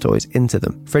large sex toys into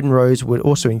them. Fred and Rose would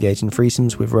also engage in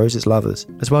threesomes with Rose's lovers.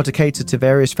 As well, to cater to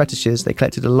various fetishes, they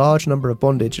collected a large number of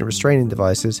bondage and restraining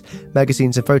devices,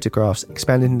 magazines and photographs,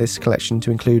 expanding this collection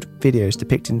to include videos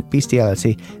depicting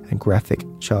bestiality and graphic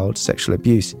child sexual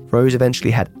abuse. Rose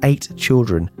eventually had 8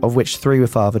 children, of which 3 were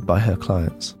fathered by her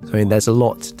clients. So, I mean, there's a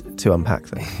lot to unpack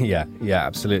there. Yeah,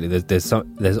 absolutely.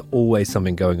 There's always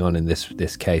something going on in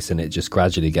this case, and it just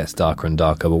gradually gets darker and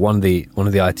darker. But one of the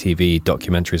ITV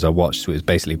documentaries I watched was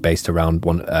basically based around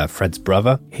Fred's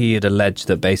brother. He had alleged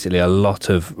that basically a lot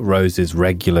of Rose's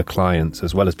regular clients,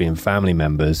 as well as being family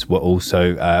members, were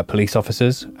also police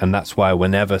officers, and that's why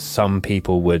whenever some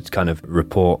people would kind of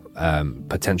report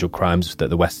potential crimes that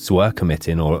the Wests were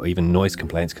committing, or even noise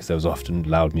complaints, because there was often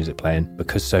loud music playing,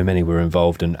 because so many were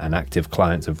involved and active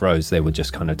clients of Rose, they would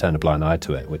just kind of turn a blind eye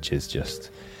to it, which is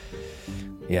just,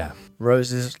 yeah.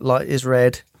 Rose's light is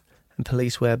red and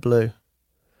police wear blue.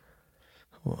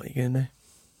 What are you going to do?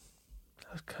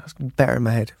 That's better in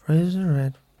my head. Roses are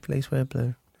red, police wear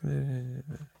blue.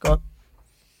 Go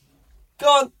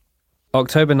on.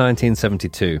 October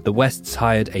 1972, the Wests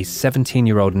hired a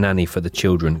 17-year-old nanny for the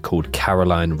children called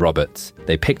Caroline Roberts.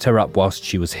 They picked her up whilst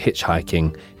she was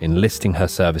hitchhiking, enlisting her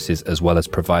services as well as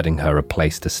providing her a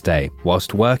place to stay.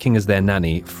 Whilst working as their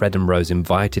nanny, Fred and Rose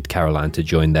invited Caroline to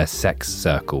join their sex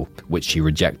circle, which she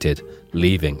rejected,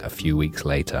 leaving a few weeks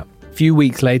later. A few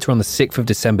weeks later, on the 6th of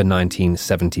December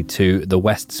 1972, the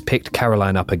Wests picked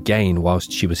Caroline up again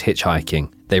whilst she was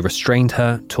hitchhiking. They restrained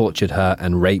her, tortured her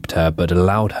and raped her, but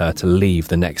allowed her to leave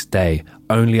the next day,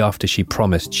 only after she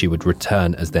promised she would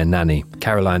return as their nanny.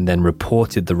 Caroline then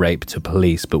reported the rape to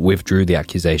police, but withdrew the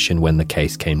accusation when the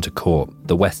case came to court.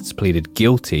 The Wests pleaded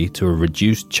guilty to a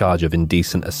reduced charge of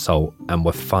indecent assault and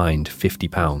were fined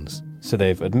 £50. So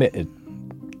they've admitted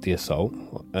the assault.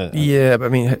 Yeah, but I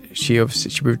mean, she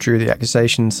withdrew the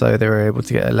accusation, so they were able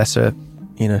to get a lesser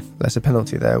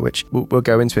penalty there, which we'll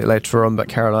go into it later on, but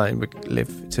Caroline would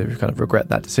live to kind of regret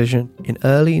that decision. In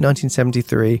early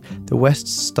 1973, the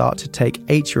Wests start to take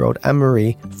 8-year-old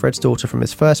Anne-Marie, Fred's daughter from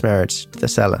his first marriage, to the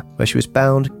cellar, where she was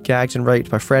bound, gagged and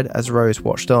raped by Fred as Rose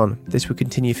watched on. This would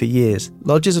continue for years.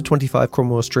 Lodgers of 25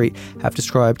 Cromwell Street have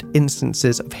described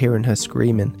instances of hearing her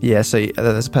screaming. Yeah, so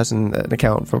there's an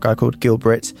account from a guy called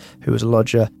Gilbert, who was a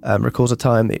lodger, recalls a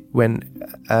time when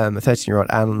a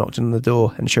 13-year-old Anne knocked on the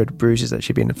door and showed bruises that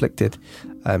she'd been inflicted.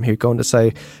 He'd gone to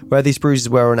say where these bruises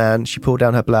were on Anne, she pulled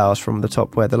down her blouse from the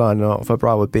top where the lining of her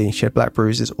bra would be. She had black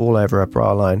bruises all over her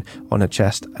bra line, on her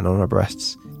chest and on her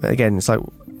breasts. But again, it's like,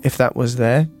 if that was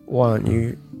there, why aren't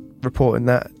you reporting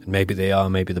that? Maybe they are.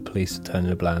 Maybe the police are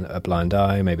turning a blind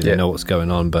eye. Maybe they know what's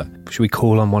going on. But should we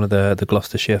call on one of the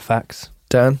Gloucestershire facts?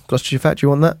 Dan, Gloucestershire fact, do you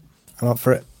want that? I'm up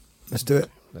for it. Let's do it.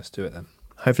 Let's do it then.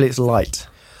 Hopefully it's light.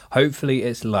 Hopefully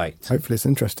it's light. Hopefully it's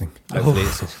interesting. Hopefully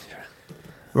it's...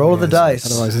 Roll of the dice.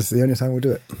 Otherwise, this is the only time we'll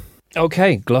do it.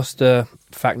 Okay, Gloucester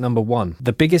fact number 1.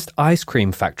 The biggest ice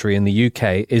cream factory in the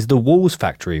UK is the Walls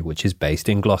factory, which is based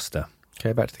in Gloucester.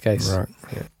 Okay, back to the case. Right.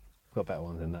 Yeah. Got better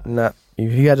ones than that. Nah,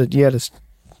 you had a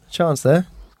chance there.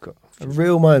 Got a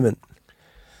real moment.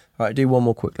 All right, do one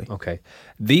more quickly. Okay.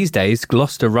 These days,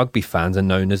 Gloucester rugby fans are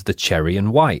known as the Cherry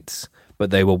and Whites,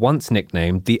 but they were once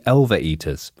nicknamed the Elver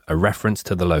Eaters, a reference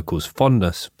to the locals'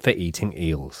 fondness for eating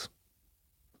eels.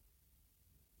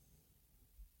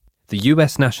 The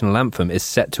US national anthem is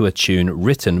set to a tune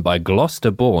written by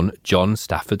Gloucester-born John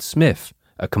Stafford Smith,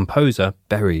 a composer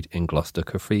buried in Gloucester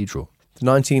Cathedral. The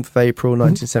 19th of April,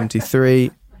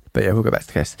 1973. But yeah, we'll go back to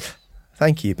the case.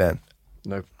 Thank you, Ben.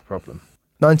 No problem.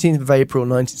 19th of April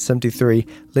 1973,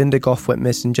 Linda Goff went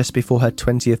missing just before her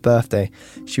 20th birthday.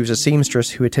 She was a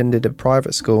seamstress who attended a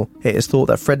private school. It is thought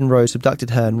that Fred and Rose abducted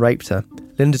her and raped her.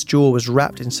 Linda's jaw was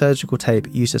wrapped in surgical tape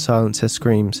used to silence her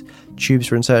screams.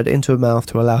 Tubes were inserted into her mouth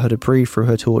to allow her to breathe through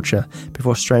her torture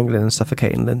before strangling and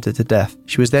suffocating Linda to death.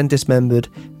 She was then dismembered,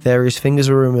 various fingers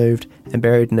were removed and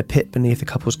buried in a pit beneath the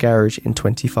couple's garage in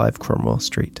 25 Cromwell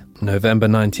Street. November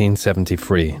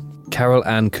 1973. Carol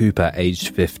Ann Cooper,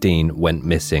 aged 15, went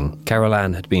missing. Carol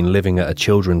Ann had been living at a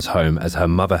children's home as her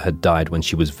mother had died when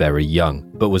she was very young,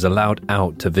 but was allowed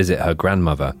out to visit her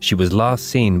grandmother. She was last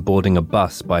seen boarding a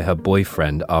bus by her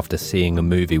boyfriend after seeing a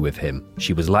movie with him.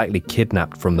 She was likely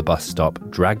kidnapped from the bus stop,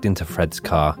 dragged into Fred's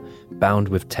car, bound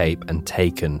with tape and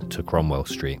taken to Cromwell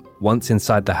Street. Once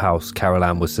inside the house, Carol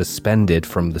Ann was suspended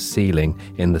from the ceiling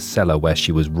in the cellar where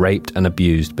she was raped and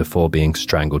abused before being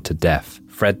strangled to death.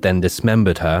 Fred then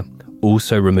dismembered her,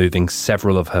 also removing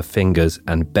several of her fingers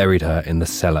and buried her in the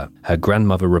cellar. Her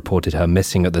grandmother reported her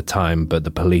missing at the time, but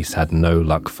the police had no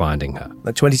luck finding her.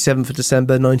 On 27th of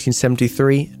December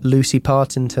 1973, Lucy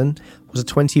Partington was a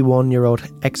 21-year-old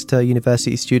Exeter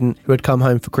University student who had come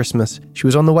home for Christmas. She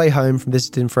was on the way home from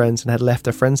visiting friends and had left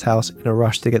her friend's house in a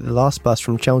rush to get the last bus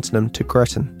from Cheltenham to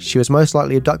Gretton. She was most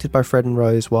likely abducted by Fred and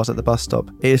Rose whilst at the bus stop.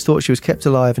 It is thought she was kept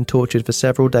alive and tortured for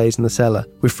several days in the cellar,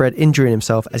 with Fred injuring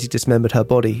himself as he dismembered her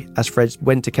body, as Fred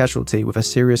went to casualty with a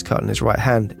serious cut on his right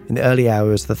hand in the early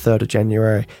hours of the 3rd of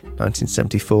January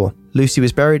 1974. Lucy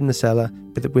was buried in the cellar,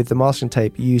 with the masking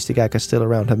tape used to gag her still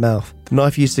around her mouth. The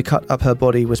knife used to cut up her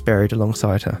body was buried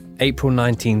alongside her. April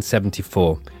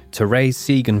 1974. Therese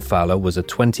Siegenthaler was a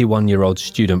 21-year-old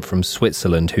student from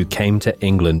Switzerland who came to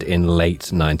England in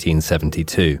late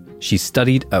 1972. She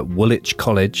studied at Woolwich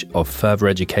College of Further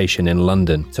Education in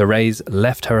London. Therese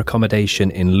left her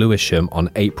accommodation in Lewisham on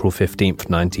April 15,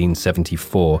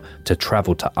 1974 to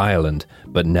travel to Ireland,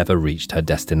 but never reached her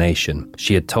destination.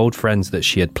 She had told friends that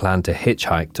she had planned to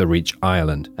hitchhike to reach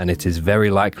Ireland, and it is very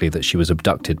likely that she was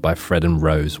abducted by Fred and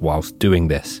Rose whilst doing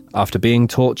this. After being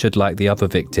tortured like the other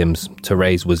victims,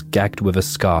 Therese was gagged with a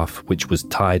scarf which was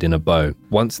tied in a bow.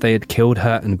 Once they had killed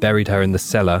her and buried her in the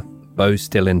cellar, bow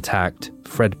still intact,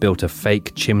 Fred built a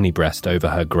fake chimney breast over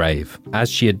her grave. As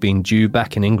she had been due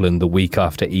back in England the week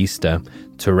after Easter,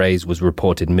 Therese was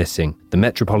reported missing. The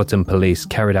Metropolitan Police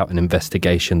carried out an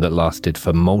investigation that lasted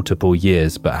for multiple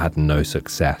years but had no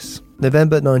success.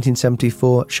 November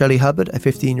 1974, Shirley Hubbard, a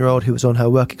 15-year-old who was on her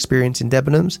work experience in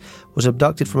Debenhams, was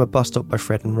abducted from a bus stop by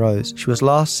Fred and Rose. She was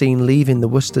last seen leaving the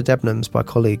Worcester Debenhams by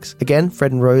colleagues. Again,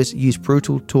 Fred and Rose used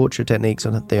brutal torture techniques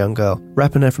on the young girl,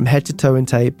 wrapping her from head to toe in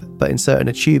tape, but inserting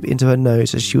a tube into her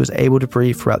nose as she was able to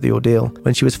breathe throughout the ordeal.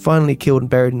 When she was finally killed and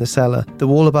buried in the cellar, the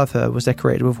wall above her was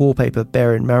decorated with wallpaper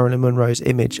bearing Marilyn Monroe's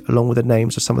image along with the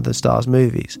names of some of the star's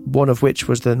movies, one of which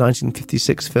was the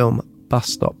 1956 film Bus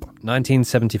Stop.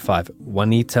 1975,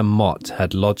 Juanita Mott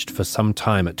had lodged for some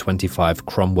time at 25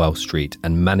 Cromwell Street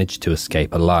and managed to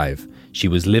escape alive. She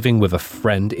was living with a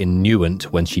friend in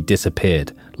Newent when she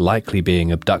disappeared, likely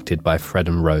being abducted by Fred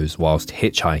and Rose whilst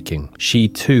hitchhiking. She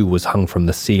too was hung from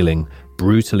the ceiling,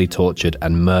 brutally tortured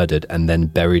and murdered, and then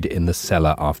buried in the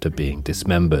cellar after being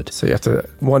dismembered. So you have to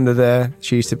wonder there,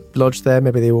 she used to lodge there,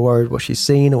 maybe they were worried what she'd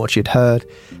seen or what she'd heard,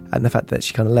 and the fact that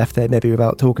she kind of left there maybe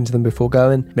without talking to them before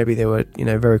going. Maybe they were,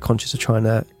 very conscious of trying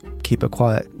to keep her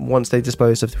quiet. Once they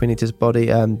disposed of Juanita's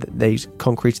body, they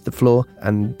concreted the floor,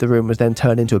 and the room was then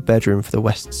turned into a bedroom for the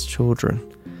West's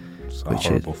children.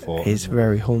 Which is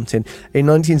very haunting. In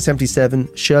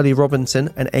 1977, Shirley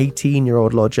Robinson, an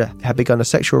 18-year-old lodger, had begun a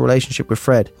sexual relationship with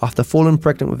Fred. After falling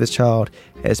pregnant with his child,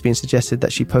 it has been suggested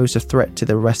that she posed a threat to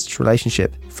the West's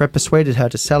relationship. Fred persuaded her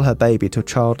to sell her baby to a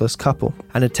childless couple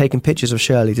and had taken pictures of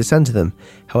Shirley to send to them.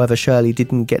 However, Shirley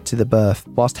didn't get to the birth.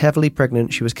 Whilst heavily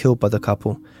pregnant, she was killed by the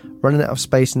couple. Running out of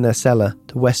space in their cellar,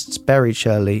 the Wests buried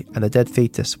Shirley and the dead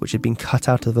fetus, which had been cut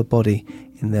out of her body,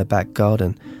 in their back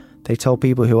garden. They told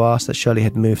people who asked that Shirley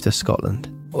had moved to Scotland.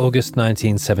 August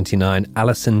 1979,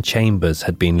 Alison Chambers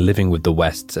had been living with the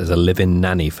Wests as a live-in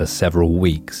nanny for several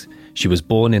weeks. She was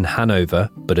born in Hanover,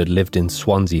 but had lived in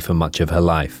Swansea for much of her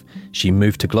life. She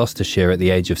moved to Gloucestershire at the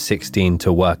age of 16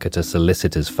 to work at a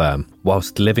solicitor's firm.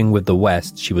 Whilst living with the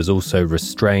West, she was also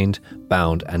restrained,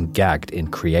 bound and gagged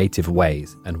in creative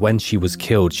ways. And when she was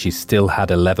killed, she still had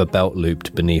a leather belt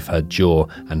looped beneath her jaw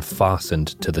and fastened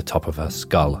to the top of her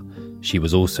skull. She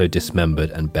was also dismembered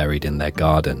and buried in their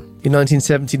garden. In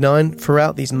 1979,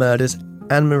 throughout these murders,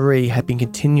 Anne-Marie had been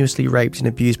continuously raped and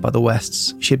abused by the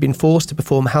Wests. She had been forced to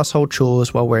perform household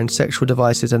chores while wearing sexual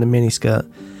devices and a miniskirt.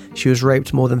 She was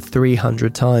raped more than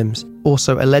 300 times.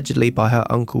 Also allegedly by her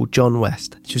uncle John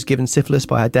West. She was given syphilis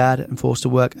by her dad and forced to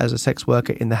work as a sex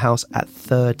worker in the house at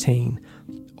 13.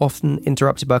 Often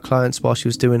interrupted by clients while she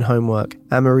was doing homework.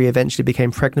 Anne-Marie eventually became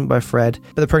pregnant by Fred,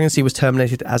 but the pregnancy was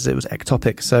terminated as it was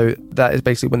ectopic, so that is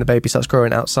basically when the baby starts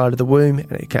growing outside of the womb,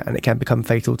 and it can become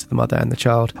fatal to the mother and the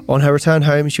child. On her return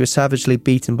home, she was savagely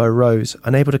beaten by Rose.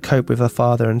 Unable to cope with her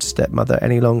father and stepmother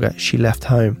any longer, she left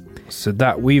home. So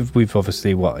that we've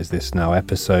obviously, what is this now,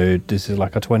 this is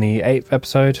like a 28th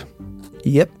episode?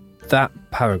 Yep. That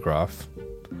paragraph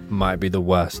might be the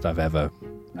worst I've ever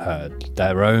heard.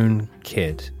 Their own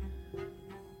kid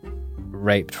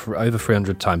raped for over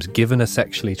 300 times, given a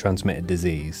sexually transmitted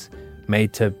disease,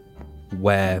 made to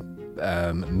wear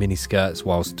miniskirts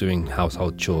whilst doing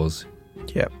household chores.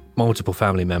 Yep. Multiple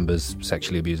family members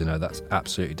sexually abusing her. That's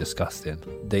absolutely disgusting.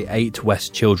 The 8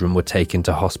 West children were taken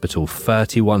to hospital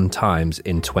 31 times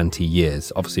in 20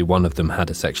 years. Obviously, one of them had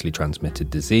a sexually transmitted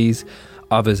disease.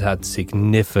 Others had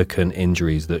significant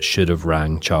injuries that should have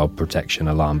rang child protection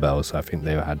alarm bells. I think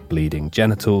they had bleeding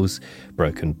genitals,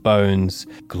 broken bones,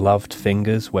 gloved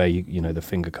fingers where the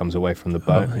finger comes away from the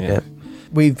bone. Yeah.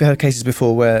 We've had cases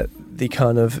before where the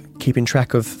kind of keeping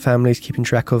track of families, keeping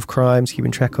track of crimes,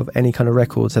 keeping track of any kind of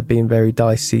records have been very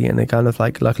dicey, and they kind of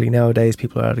like, luckily nowadays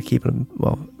people are able to keep them,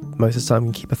 well, most of the time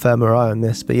you can keep a firmer eye on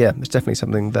this, but yeah, it's definitely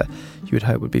something that you would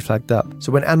hope would be flagged up.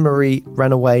 So when Anne-Marie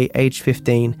ran away, aged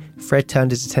 15, Fred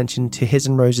turned his attention to his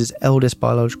and Rose's eldest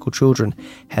biological children,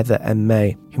 Heather and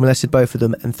May. He molested both of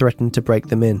them and threatened to break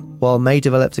them in. While May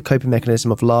developed a coping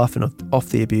mechanism of laughing off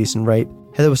the abuse and rape,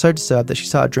 Heather was so disturbed that she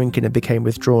started drinking and became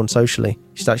withdrawn socially.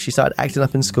 She started acting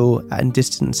up in school and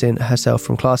distancing herself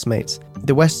from classmates.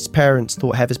 The West's parents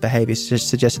thought Heather's behaviour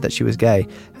suggested that she was gay,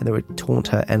 and they would taunt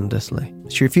her endlessly.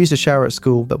 She refused to shower at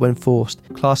school, but when forced,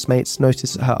 classmates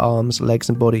noticed that her arms, legs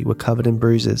and body were covered in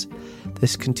bruises.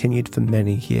 This continued for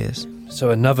many years. So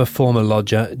another former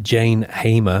lodger, Jane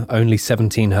Hamer, only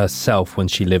 17 herself when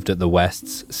she lived at the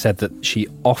Wests, said that she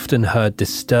often heard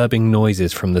disturbing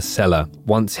noises from the cellar,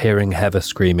 once hearing Heather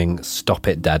screaming, "Stop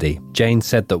it, Daddy." Jane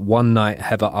said that one night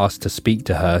Heather asked to speak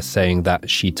to her, saying that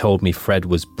she told me Fred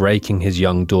was breaking his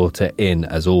young daughter in,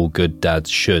 as all good dads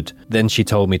should. Then she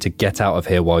told me to get out of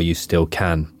here while you still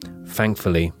can.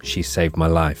 Thankfully, she saved my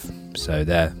life. So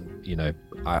there,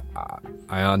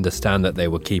 I understand that they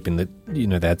were keeping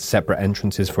they had separate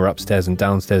entrances for upstairs and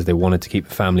downstairs. They wanted to keep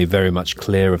the family very much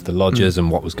clear of the lodgers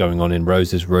and what was going on in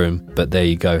Rose's room. But there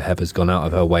you go, Heather's gone out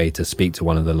of her way to speak to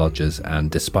one of the lodgers, and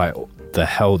despite the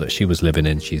hell that she was living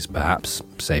in, she's perhaps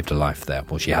saved a life there.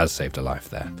 Well, she has saved a life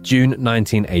there. June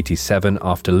 1987,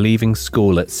 after leaving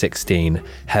school at 16,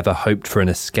 Heather hoped for an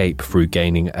escape through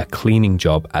gaining a cleaning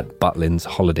job at Butlin's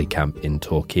holiday camp in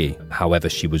Torquay. However,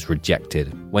 she was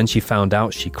rejected. When she found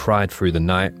out, she cried through the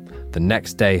night. The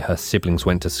next day, her siblings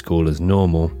went to school as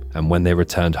normal, and when they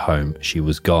returned home, she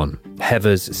was gone.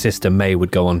 Heather's sister May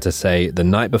would go on to say, the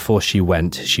night before she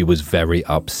went, she was very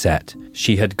upset.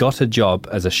 She had got a job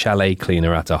as a chalet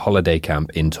cleaner at a holiday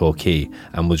camp in Torquay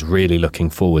and was really looking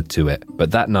forward to it.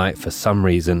 But that night, for some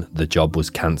reason, the job was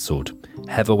cancelled.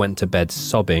 Heather went to bed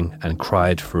sobbing and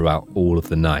cried throughout all of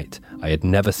the night. I had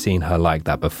never seen her like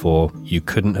that before. You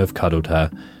couldn't have cuddled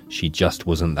her. She just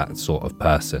wasn't that sort of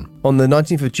person. On the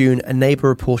 19th of June, a neighbour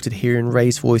reported hearing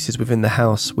raised voices within the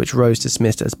house, which Rose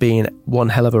dismissed as being one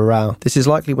hell of a row. This is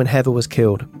likely when Heather was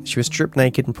killed. She was stripped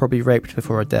naked and probably raped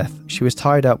before her death. She was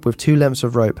tied up with 2 lengths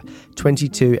of rope,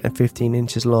 22 and 15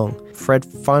 inches long. Fred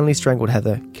finally strangled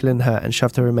Heather, killing her and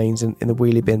shoved her remains in the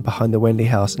wheelie bin behind the Wendy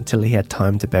house until he had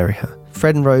time to bury her.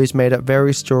 Fred and Rose made up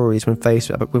various stories when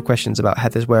faced with questions about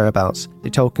Heather's whereabouts. They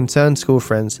told concerned school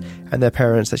friends and their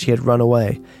parents that she had run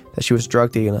away, that she was a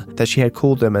drug dealer, that she had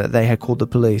called them and that they had called the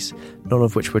police, none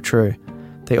of which were true.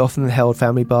 They often held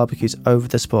family barbecues over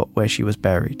the spot where she was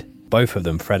buried. Both of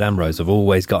them, Fred and Rose, have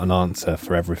always got an answer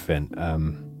for everything.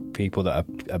 People that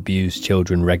abuse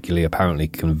children regularly apparently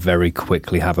can very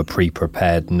quickly have a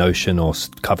pre-prepared notion or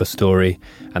cover story,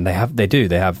 and they have,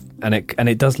 and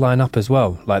it does line up as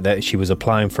well. Like that, she was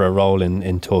applying for a role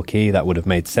in Torquay that would have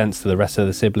made sense to the rest of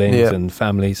the siblings and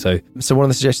family. So one of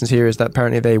the suggestions here is that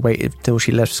apparently they waited till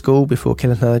she left school before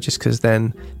killing her, just because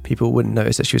then people wouldn't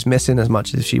notice that she was missing as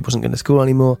much as if she wasn't going to school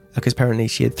anymore. Because apparently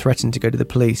she had threatened to go to the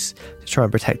police to try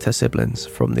and protect her siblings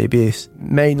from the abuse.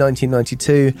 May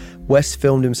 1992, West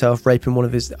filmed himself raping one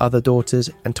of his other daughters,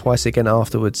 and twice again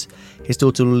afterwards. His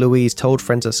daughter Louise told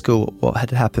friends at school what had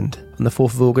happened. On the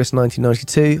 4th of August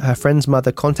 1992, her friend's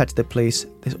mother contacted the police.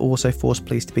 This also forced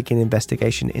police to begin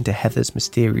investigation into Heather's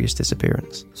mysterious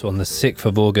disappearance. So on the 6th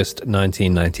of August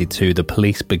 1992, the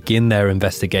police begin their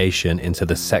investigation into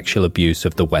the sexual abuse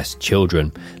of the West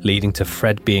children, leading to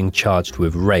Fred being charged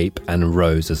with rape and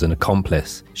Rose as an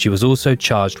accomplice. She was also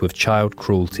charged with child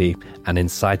cruelty and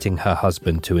inciting her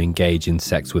husband to engage in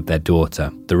sex with their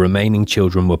daughter. The remaining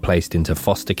children were placed into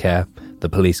foster care. The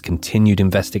police continued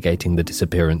investigating the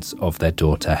disappearance of their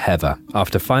daughter, Heather.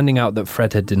 After finding out that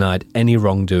Fred had denied any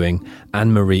wrongdoing,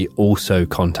 Anne-Marie also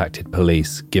contacted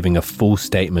police, giving a full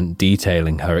statement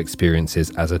detailing her experiences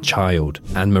as a child.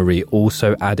 Anne-Marie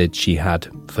also added she had,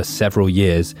 for several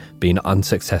years, been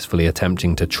unsuccessfully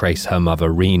attempting to trace her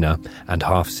mother, Rena, and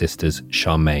half-sisters,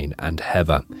 Charmaine and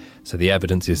Heather. So the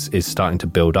evidence is starting to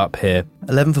build up here.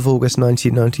 11th of August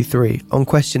 1993. On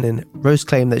questioning, Rose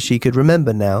claimed that she could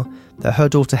remember now that her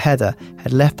daughter Heather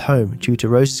had left home due to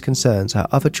Rose's concerns how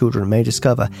other children may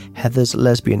discover Heather's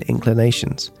lesbian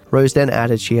inclinations. Rose then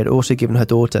added she had also given her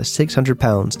daughter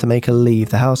 £600 to make her leave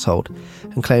the household,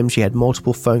 and claimed she had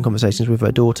multiple phone conversations with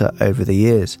her daughter over the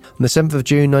years. On the 7th of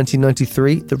June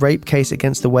 1993, the rape case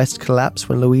against the West collapsed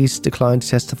when Louise declined to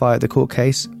testify at the court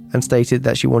case and stated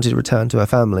that she wanted to return to her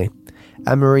family.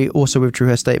 Anne-Marie also withdrew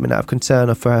her statement out of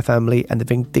concern for her family and the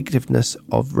vindictiveness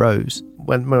of Rose.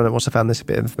 When I also found this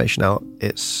bit of information out,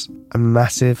 it's a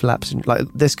massive lapse.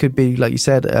 This could be, like you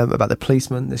said, about the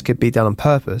policeman. This could be done on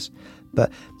purpose.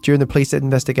 But during the police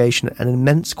investigation, an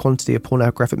immense quantity of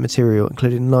pornographic material,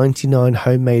 including 99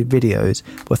 homemade videos,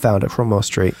 were found at Cromwell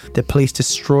Street. The police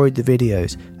destroyed the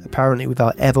videos, apparently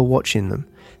without ever watching them,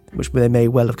 which they may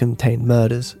well have contained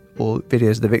murders or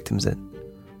videos of the victims in.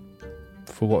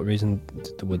 For what reason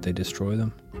would they destroy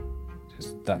them?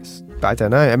 I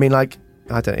don't know. I mean, I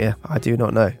do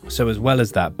not know. So as well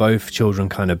as that, both children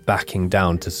kind of backing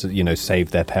down to,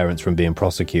 save their parents from being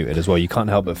prosecuted as well. You can't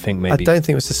help but think maybe... I don't think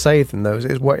it was to save them, though.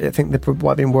 I think they might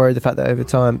have been worried the fact that over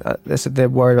time, they're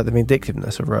worried about the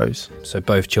vindictiveness of Rose. So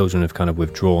both children have kind of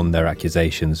withdrawn their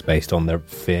accusations based on their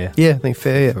fear. Yeah, I think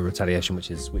fear, for retaliation,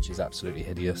 which is absolutely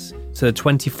hideous. So the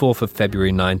 24th of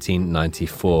February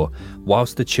 1994,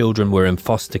 whilst the children were in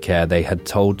foster care, they had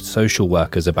told social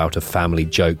workers about a family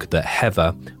joke that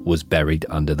Heather was buried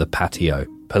under the patio.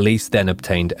 Police then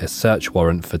obtained a search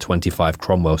warrant for 25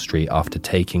 Cromwell Street after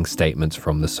taking statements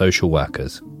from the social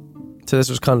workers. So this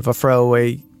was kind of a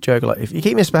throwaway joke, like, if you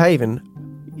keep misbehaving,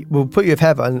 we'll put you with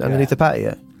Heather underneath the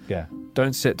patio. Yeah.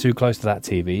 Don't sit too close to that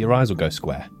TV, your eyes will go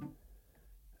square.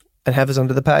 And Heather's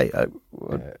under the patio.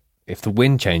 If the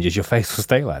wind changes, your face will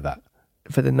stay like that.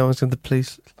 But then no one's going to the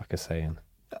police. Like a saying.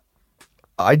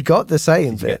 I'd got the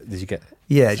saying bit. Did you get?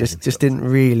 Yeah, just didn't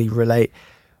really relate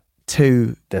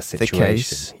to the situation. The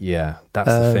case. Yeah, that's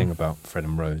the thing about Fred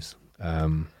and Rose.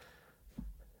 But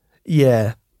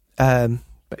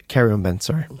carry on, Ben,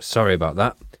 sorry. Sorry about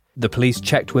that. The police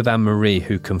checked with Anne-Marie,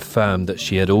 who confirmed that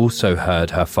she had also heard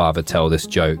her father tell this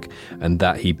joke and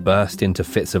that he burst into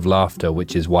fits of laughter,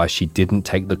 which is why she didn't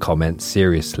take the comment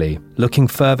seriously. Looking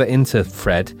further into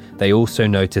Fred, they also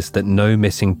noticed that no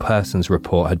missing persons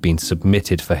report had been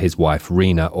submitted for his wife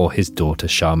Rena or his daughter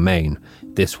Charmaine.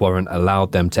 This warrant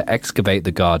allowed them to excavate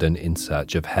the garden in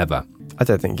search of Heather. I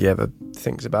don't think he ever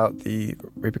thinks about the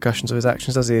repercussions of his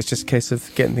actions, does he? It's just a case of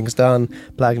getting things done,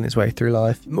 blagging his way through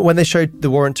life. When they showed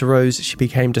the warrant to Rose, she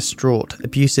became distraught,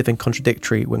 abusive and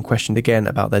contradictory when questioned again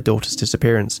about their daughter's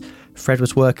disappearance. Fred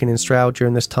was working in Stroud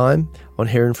during this time. On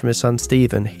hearing from his son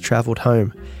Stephen, he travelled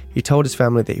home. He told his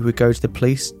family that he would go to the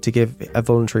police to give a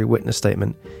voluntary witness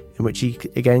statement, in which he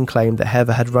again claimed that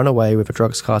Heather had run away with a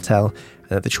drugs cartel and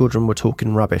that the children were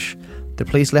talking rubbish. The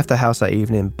police left the house that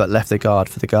evening, but left a guard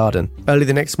for the garden. Early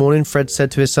the next morning, Fred said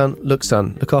to his son, "Look,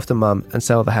 son, look after Mum and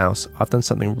sell the house. I've done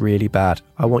something really bad.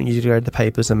 I want you to go to the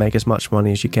papers and make as much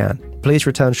money as you can." Police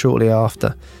returned shortly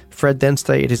after. Fred then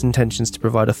stated his intentions to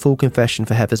provide a full confession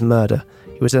for Heather's murder.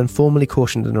 He was then formally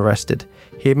cautioned and arrested.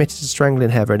 He admitted to strangling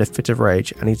Heather in a fit of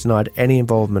rage, and he denied any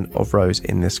involvement of Rose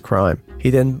in this crime. He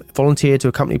then volunteered to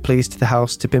accompany police to the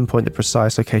house to pinpoint the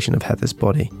precise location of Heather's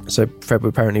body. So Fred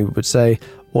apparently would say,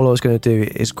 "All I was going to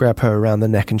do is grab her around the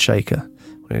neck and shake her,"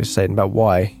 when he was saying about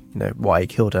why he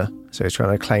killed her. So he's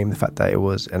trying to claim the fact that it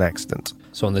was an accident.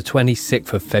 So on the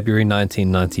 26th of February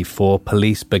 1994,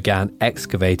 police began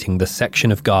excavating the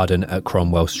section of garden at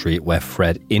Cromwell Street where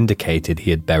Fred indicated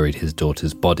he had buried his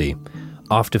daughter's body.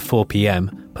 After 4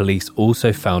 p.m, police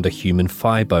also found a human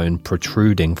thigh bone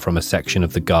protruding from a section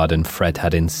of the garden Fred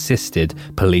had insisted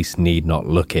police need not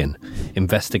look in.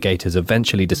 Investigators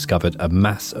eventually discovered a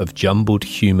mass of jumbled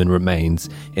human remains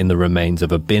in the remains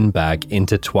of a bin bag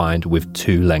intertwined with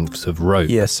 2 lengths of rope.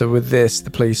 Yeah, so with this,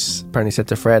 the police apparently said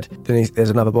to Fred, there's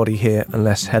another body here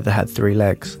unless Heather had 3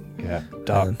 legs. Yeah,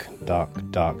 dark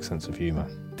sense of humour.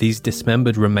 These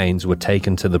dismembered remains were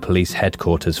taken to the police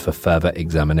headquarters for further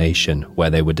examination,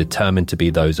 where they were determined to be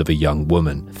those of a young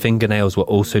woman. Fingernails were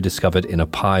also discovered in a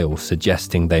pile,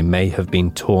 suggesting they may have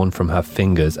been torn from her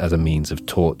fingers as a means of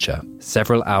torture.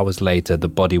 Several hours later, the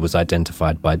body was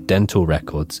identified by dental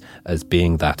records as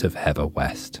being that of Heather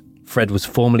West. Fred was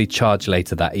formally charged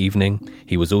later that evening.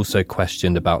 He was also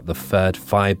questioned about the 3rd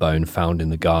thigh bone found in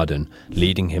the garden,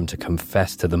 leading him to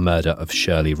confess to the murder of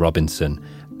Shirley Robinson,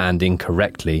 and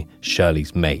incorrectly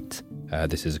Shirley's mate.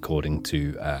 This is according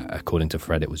to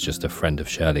Fred, it was just a friend of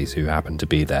Shirley's who happened to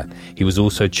be there. He was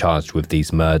also charged with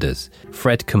these murders.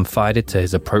 Fred confided to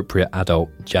his appropriate adult,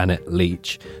 Janet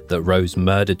Leach, that Rose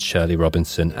murdered Shirley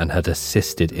Robinson and had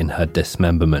assisted in her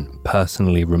dismemberment,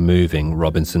 personally removing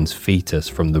Robinson's fetus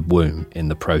from the womb in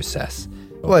the process.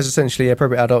 Well, it's essentially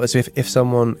appropriate adult is if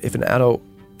an adult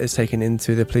is taken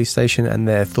into the police station and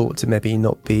they're thought to maybe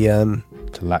not be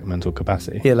to lack mental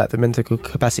capacity. Yeah, lack the mental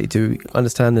capacity to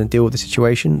understand and deal with the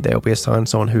situation, they'll be assigned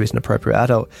someone who is an appropriate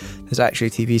adult. There's actually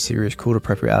a TV series called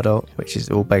Appropriate Adult, which is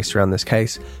all based around this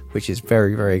case, which is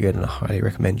very, very good, and I highly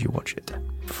recommend you watch it.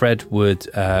 Fred would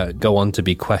go on to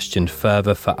be questioned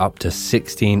further for up to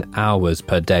 16 hours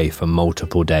per day for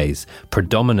multiple days,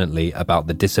 predominantly about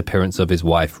the disappearance of his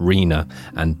wife Rena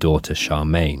and daughter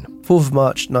Charmaine. 4th of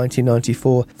March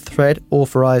 1994, Fred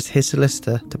authorised his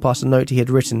solicitor to pass a note he had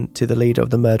written to the leader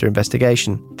of the murder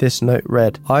investigation. This note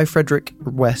read, I, Frederick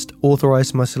West,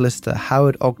 authorise my solicitor,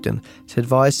 Howard Ogden, to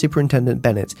advise Superintendent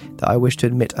Bennett that I wish to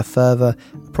admit a further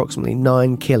approximately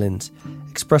 9 killings.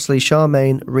 Expressly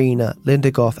Charmaine, Rena,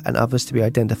 Linda Goff and others to be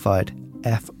identified.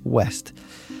 F. West.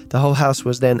 The whole house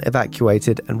was then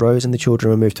evacuated and Rose and the children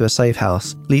were moved to a safe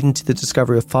house, leading to the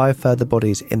discovery of 5 further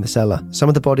bodies in the cellar. Some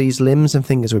of the bodies' limbs and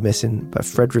fingers were missing, but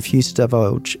Fred refused to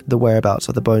divulge the whereabouts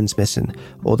of the bones missing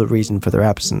or the reason for their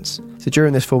absence. So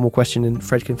during this formal questioning,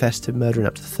 Fred confessed to murdering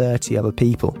up to 30 other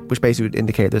people, which basically would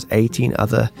indicate there's 18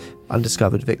 other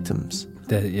undiscovered victims.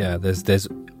 There's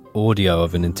audio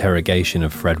of an interrogation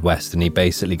of Fred West, and he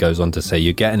basically goes on to say,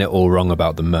 you're getting it all wrong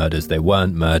about the murders. They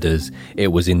weren't murders. It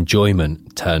was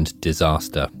enjoyment turned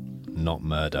disaster, not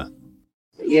murder.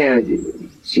 Yeah,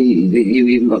 see, you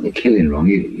even got the killing wrong.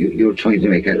 You're trying to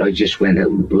make out I just went out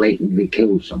and blatantly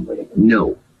killed somebody.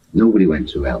 No, nobody went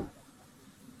to hell.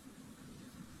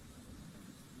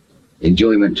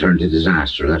 Enjoyment turned to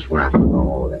disaster. That's what happened,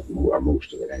 all that, or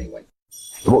most of it anyway.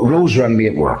 Rose rang me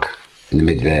at work in the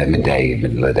middle of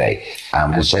the day,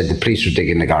 and said the police were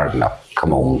digging the garden up.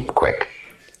 Come home quick.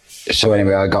 So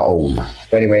anyway, I got home.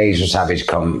 Anyway, Hazel Savage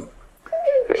come,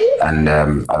 and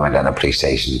I went down to the police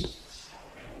station.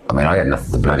 I mean, I had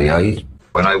nothing to bloody hide.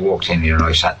 When I walked in here and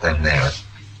I sat down there,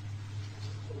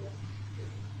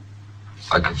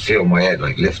 I could feel my head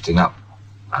like lifting up,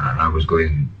 and I was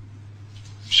going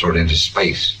sort of into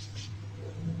space.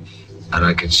 And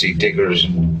I could see diggers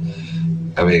and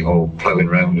everything all ploughing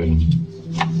around and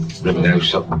ripping the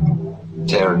house up and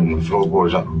tearing the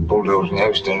floorboards up and bulldozing the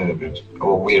house down. It was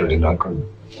all weird, and I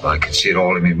could see it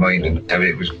all in my mind, and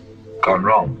everything was gone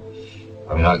wrong.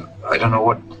 I mean, I don't know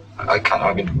what I can't.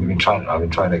 I've been trying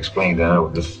to explain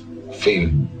the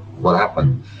feeling, what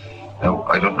happened. Now,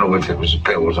 I don't know if it was a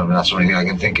pill or something. That's the only thing I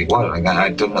can think it was.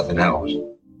 I'd done nothing else.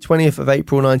 20th of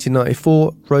April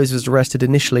 1994, Rose was arrested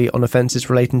initially on offences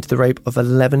relating to the rape of an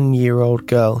 11-year-old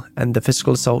girl and the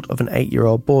physical assault of an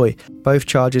 8-year-old boy, both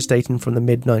charges dating from the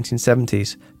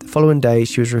mid-1970s. The following day,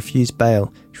 she was refused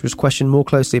bail. She was questioned more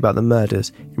closely about the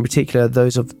murders, in particular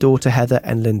those of daughter Heather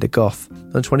and Linda Goff.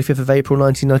 On 25th of April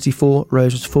 1994,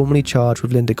 Rose was formally charged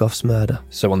with Linda Goff's murder.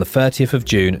 So on the 30th of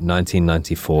June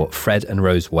 1994, Fred and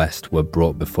Rose West were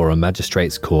brought before a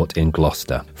magistrate's court in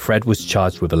Gloucester. Fred was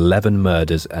charged with 11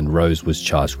 murders and Rose was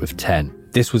charged with 10.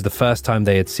 This was the first time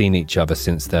they had seen each other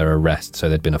since their arrest, so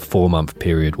there'd been a 4-month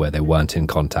period where they weren't in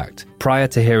contact. Prior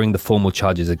to hearing the formal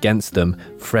charges against them,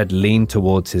 Fred leaned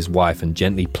towards his wife and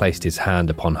gently placed his hand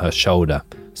upon her shoulder.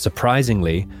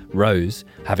 Surprisingly, Rose,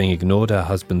 having ignored her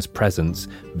husband's presence,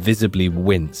 visibly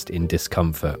winced in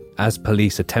discomfort. As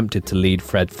police attempted to lead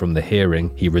Fred from the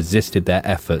hearing, he resisted their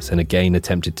efforts and again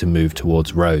attempted to move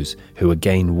towards Rose, who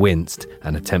again winced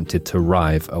and attempted to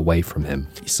writhe away from him.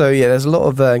 So yeah, there's a lot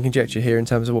of conjecture here in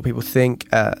terms of what people think.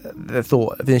 The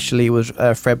thought initially was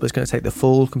Fred was going to take the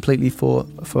fall completely for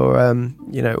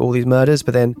all these murders,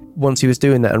 but then once he was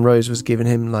doing that and Rose was giving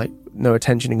him no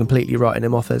attention and completely writing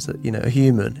him off as a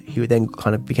human, he then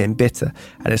kind of became bitter,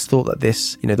 and it's thought that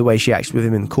this, the way she acted with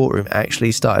him in the courtroom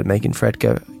actually started making Fred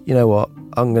go, you know what,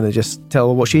 I'm going to just tell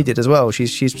her what she did as well.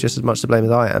 She's just as much to blame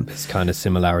as I am. It's kind of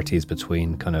similarities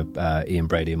between kind of Ian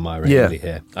Brady and Myra Hindley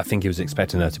here. I think he was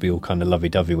expecting her to be all kind of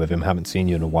lovey-dovey with him, haven't seen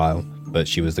you in a while, but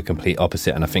she was the complete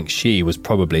opposite, and I think she was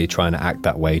probably trying to act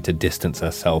that way to distance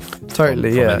herself from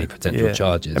any potential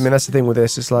charges. I mean, that's the thing with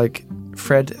this, it's like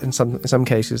Fred in some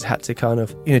cases had to kind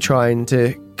of trying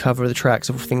to cover the tracks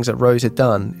of things that Rose had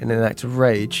done in an act of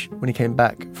rage when he came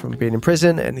back from being in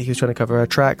prison, and he was trying to cover her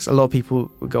tracks. A lot of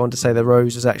people would go on to say that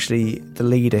Rose was actually the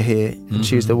leader here, and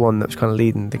she was the one that was kind of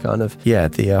leading the kind of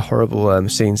the horrible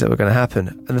scenes that were going to happen.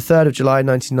 And the 3rd of July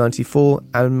 1994,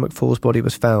 Alan McFall's body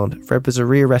was found. Fred was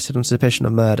rearrested on suspicion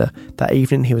of murder. That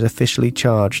evening he was officially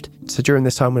charged. So during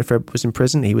this time when Fred was in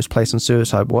prison, he was placed on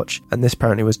suicide watch, and this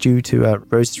apparently was due to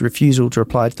Rose's refusal to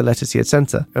reply to the letters he had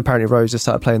sent her. And apparently Rose just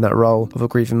started playing that role of a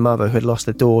grief grieving mother who had lost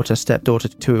her stepdaughter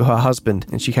to her husband,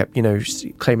 and she kept,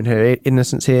 claiming her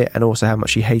innocence here and also how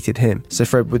much she hated him. So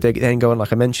Fred would then go on,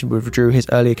 like I mentioned, withdrew his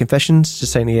earlier confessions,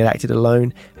 just saying he had acted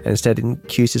alone, and instead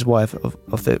accused his wife of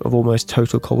almost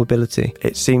total culpability.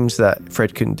 It seems that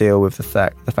Fred couldn't deal with the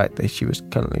fact that she was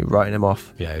currently writing him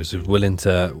off. Yeah, he was willing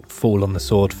to fall on the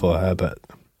sword for her, but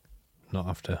not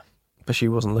after. But she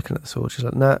wasn't looking at the sword. She's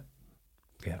like, nah.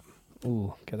 Yeah.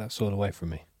 Ooh, get that sword away from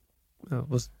me.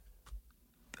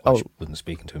 She wasn't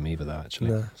speaking to him either, though, actually.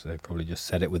 No. So they probably just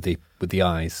said it with the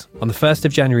eyes. On the 1st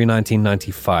of January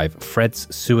 1995,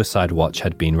 Fred's suicide watch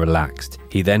had been relaxed.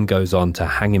 He then goes on to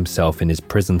hang himself in his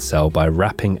prison cell by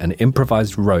wrapping an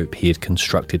improvised rope he had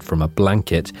constructed from a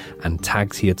blanket and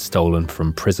tags he had stolen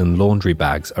from prison laundry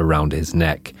bags around his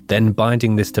neck, then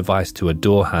binding this device to a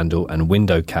door handle and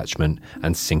window catchment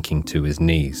and sinking to his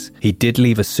knees. He did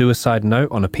leave a suicide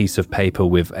note on a piece of paper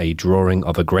with a drawing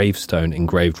of a gravestone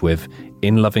engraved with,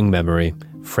 "In loving memory,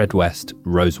 Fred West,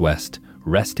 Rose West,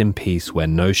 rest in peace where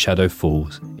no shadow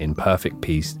falls, in perfect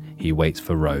peace he waits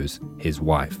for Rose, his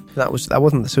wife." That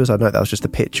wasn't the suicide note, that was just a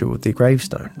picture of the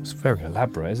gravestone. It's very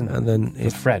elaborate, isn't it? And then for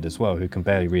Fred as well, who can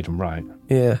barely read and write.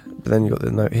 Yeah, but then you got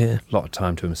the note here. A lot of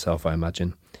time to himself, I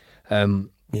imagine.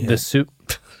 The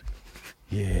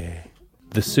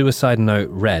suicide note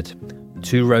read,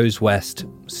 "To Rose West,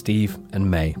 Steve and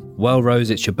May. Well, Rose,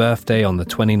 it's your birthday on the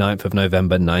 29th of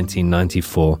November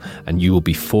 1994, and you will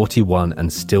be 41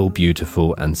 and still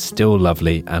beautiful and still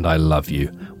lovely, and I love you.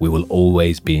 We will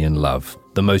always be in love.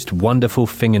 The most wonderful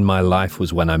thing in my life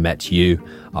was when I met you.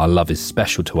 Our love is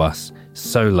special to us.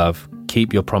 So, love,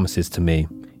 keep your promises to me.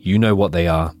 You know what they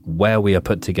are. Where we are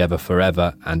put together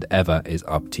forever and ever is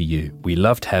up to you. We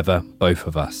loved Heather, both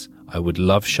of us. I would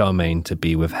love Charmaine to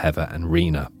be with Heather and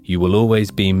Rena. You will always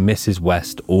be Mrs.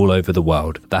 West all over the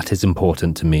world. That is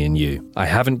important to me and you. I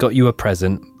haven't got you a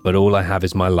present, but all I have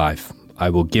is my life. I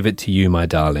will give it to you, my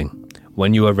darling.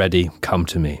 When you are ready, come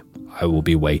to me. I will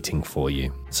be waiting for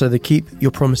you." So they keep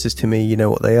your promises to me, you know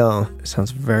what they are. It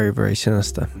sounds very, very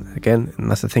sinister. Again,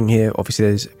 and that's the thing here. Obviously,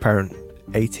 there's apparent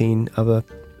 18 other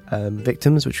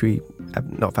victims, which we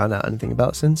have not found out anything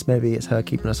about since. Maybe it's her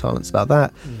keeping us silence about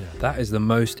that. Yeah, that is the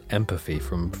most empathy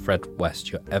from Fred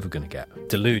West you're ever going to get.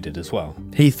 Deluded as well.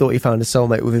 He thought he found a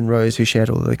soulmate within Rose who shared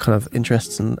all the kind of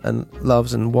interests and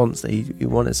loves and wants that he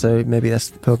wanted. So maybe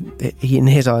that's, in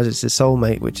his eyes, it's his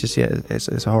soulmate, which is,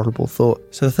 it's a horrible thought.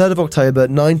 So the 3rd of October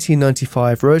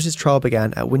 1995, Rose's trial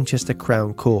began at Winchester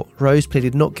Crown Court. Rose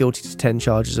pleaded not guilty to 10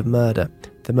 charges of murder.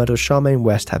 The murder of Charmaine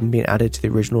West having been added to the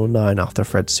original 9 after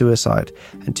Fred's suicide,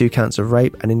 and 2 counts of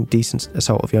rape and indecent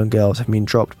assault of young girls have been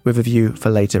dropped with a view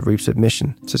for later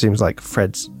resubmission. So it seems like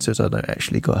Fred's suicide note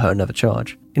actually got her another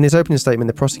charge. In his opening statement,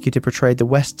 the prosecutor portrayed the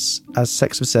Wests as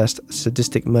sex-obsessed,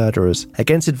 sadistic murderers.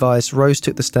 Against advice, Rose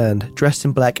took the stand, dressed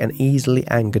in black and easily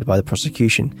angered by the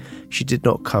prosecution. She did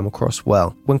not come across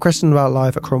well. When questioned about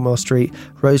life at Cromwell Street,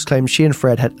 Rose claimed she and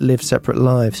Fred had lived separate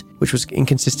lives, which was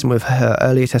inconsistent with her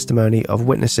earlier testimony of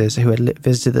witnesses who had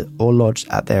visited or lodged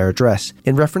at their address.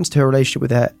 In reference to her relationship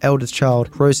with her eldest child,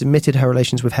 Rose admitted her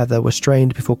relations with Heather were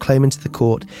strained before claiming to the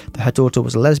court that her daughter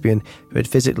was a lesbian who had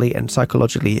physically and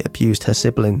psychologically abused her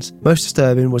siblings. Most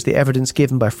disturbing was the evidence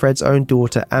given by Fred's own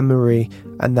daughter Anne-Marie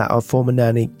and that of former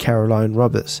nanny Caroline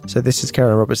Roberts. So this is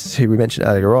Caroline Roberts, who we mentioned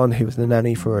earlier on, who was the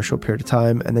nanny for a short period of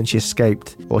time, and then she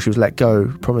escaped, or she was let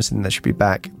go, promising that she'd be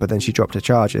back, but then she dropped her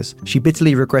charges. She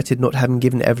bitterly regretted not having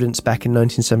given evidence back in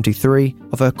 1973.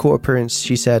 Of her court appearance,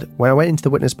 she said, "When I went into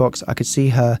the witness box, I could see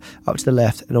her up to the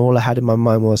left, and all I had in my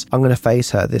mind was, I'm going to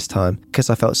face her this time, because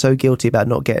I felt so guilty about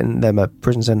not getting them a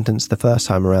prison sentence the first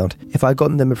time around. If I'd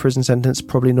gotten them a prison sentence,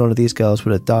 probably none of these girls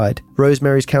would have died."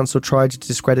 Rosemary's counsel tried to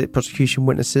discredit prosecution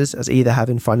witnesses as either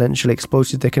having financially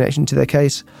exploited their connection to their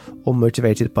case or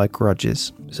motivated by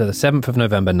grudges. So the 7th of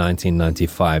November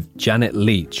 1995, Janet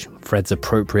Leach, Fred's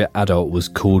appropriate adult, was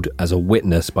called as a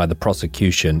witness by the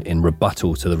prosecution in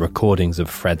rebuttal to the recordings of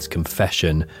Fred's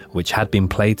confession, which had been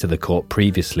played to the court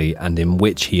previously and in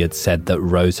which he had said that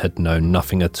Rose had known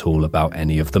nothing at all about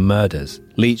any of the murders.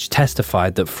 Leach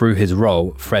testified that through his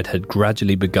role, Fred had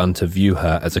gradually begun to view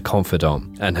her as a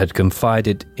confidant and had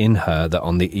confided in her that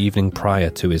on the evening prior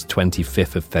to his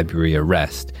 25th of February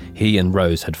arrest, he and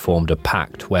Rose had formed a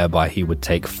pact whereby he would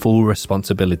take full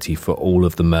responsibility for all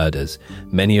of the murders,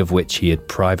 many of which which he had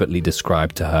privately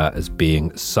described to her as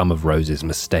being some of Rose's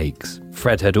mistakes.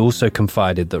 Fred had also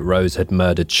confided that Rose had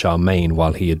murdered Charmaine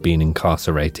while he had been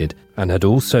incarcerated, and had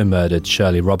also murdered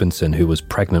Shirley Robinson, who was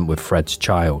pregnant with Fred's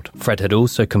child. Fred had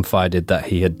also confided that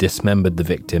he had dismembered the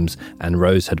victims, and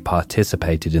Rose had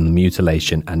participated in the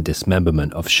mutilation and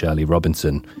dismemberment of Shirley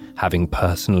Robinson, having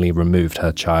personally removed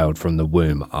her child from the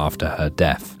womb after her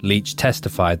death. Leach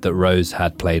testified that Rose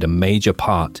had played a major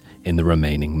part in the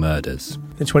remaining murders.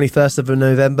 The 21st of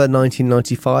November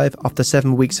 1995, after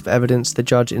 7 weeks of evidence, the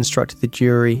judge instructed the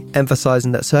jury,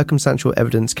 emphasising that circumstantial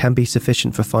evidence can be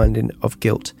sufficient for finding of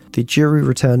guilt. The jury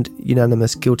returned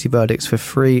unanimous guilty verdicts for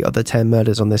 3 of the 10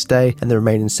 murders on this day and the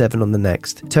remaining 7 on the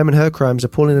next. Determining her crimes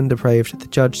appalling and depraved, the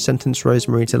judge sentenced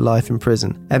Rosemary to life in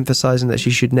prison, emphasising that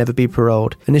she should never be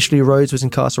paroled. Initially, Rose was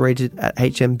incarcerated at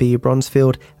HMB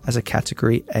Bronzefield as a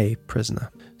Category A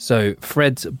prisoner. So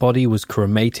Fred's body was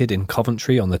cremated in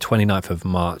Coventry on the 29th of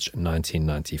March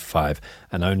 1995,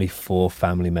 and only 4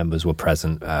 family members were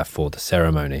present for the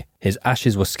ceremony. His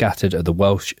ashes were scattered at the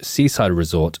Welsh seaside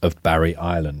resort of Barry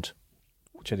Island,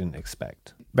 which I didn't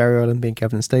expect. Barry Island being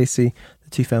Gavin and Stacey.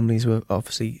 The 2 families were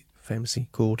obviously famously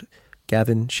called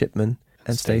Gavin Shipman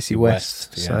and Stacey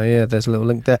West. Yeah. So yeah, there's a little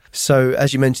link there. So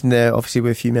as you mentioned there, obviously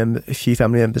with a few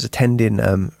family members attending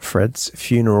Fred's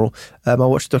funeral, I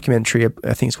watched a documentary,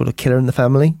 I think it's called A Killer in the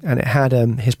Family, and it had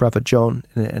his brother John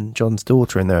and John's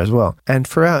daughter in there as well. And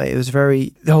throughout it was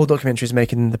the whole documentary is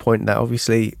making the point that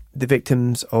obviously the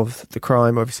victims of the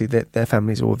crime, obviously their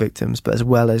families are all victims, but as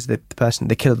well as the person,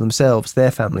 the killer themselves,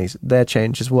 their families, their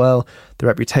change as well, the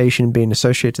reputation being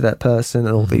associated to that person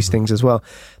and all these things as well.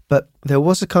 But there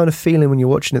was a kind of feeling when you're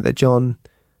watching it that John,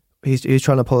 he was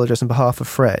trying to apologise on behalf of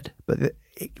Fred, but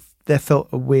there felt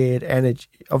a weird energy.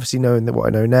 Obviously, knowing that what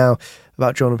I know now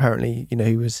about John, apparently,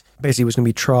 he was going to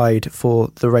be tried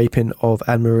for the raping of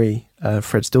Anne-Marie,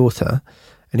 Fred's daughter,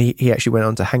 and he actually went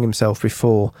on to hang himself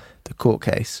before the court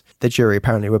case. The jury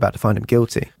apparently were about to find him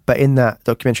guilty. But in that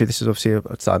documentary, this is obviously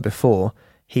a time before,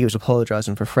 he was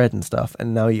apologising for Fred and stuff,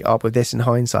 and now you up with this in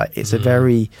hindsight. It's a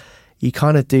very... You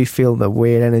kind of do feel the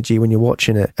weird energy when you're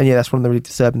watching it. And yeah, that's one of the really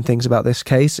disturbing things about this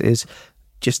case is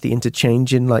just the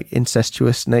interchanging,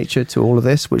 incestuous nature to all of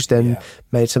this, which then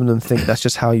made some of them think that's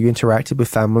just how you interacted with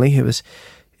family. It was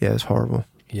horrible.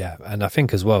 Yeah, and I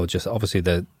think as well, just obviously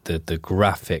the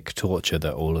graphic torture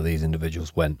that all of these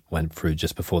individuals went through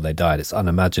just before they died. It's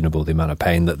unimaginable the amount of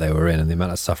pain that they were in and the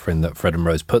amount of suffering that Fred and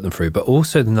Rose put them through, but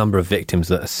also the number of victims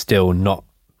that are still not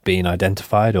being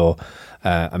identified or...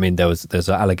 there's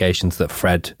allegations that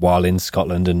Fred, while in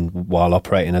Scotland and while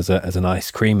operating as an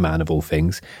ice cream man of all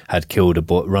things, had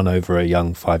run over a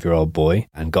young 5-year-old boy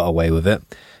and got away with it.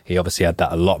 He obviously had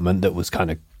that allotment that was kind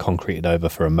of concreted over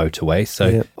for a motorway.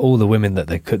 So all the women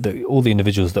all the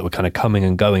individuals that were kind of coming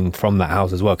and going from that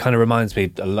house as well, kind of reminds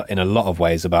me in a lot of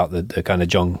ways about the kind of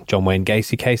John Wayne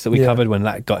Gacy case that we covered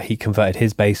when he converted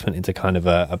his basement into kind of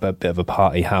a bit of a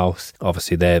party house.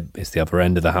 Obviously there is the other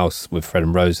end of the house with Fred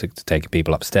and Rose taking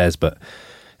people upstairs, but...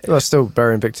 Well, still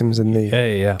burying victims in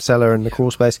the cellar and the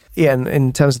crawl space. Yeah, and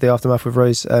in terms of the aftermath with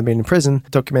Rose being in prison, a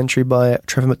documentary by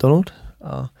Trevor McDonald,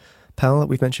 pal that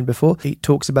we've mentioned before. He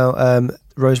talks about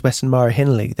Rose West and Myra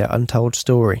Hindley, their untold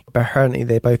story. Apparently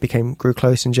they both grew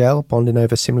close in jail, bonding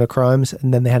over similar crimes,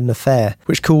 and then they had an affair,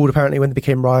 which cooled apparently when they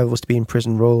became rivals to be in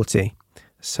prison royalty.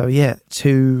 So yeah,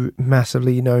 2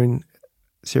 massively known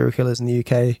serial killers in the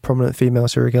UK, prominent female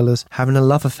serial killers, having a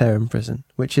love affair in prison,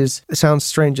 which it sounds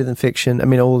stranger than fiction. I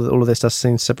mean, all of this does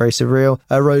seem very surreal.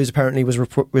 Rose apparently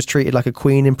was treated like a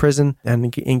queen in prison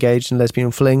and engaged in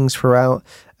lesbian flings throughout,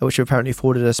 which apparently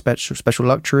afforded her special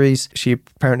luxuries. She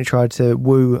apparently tried to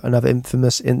woo another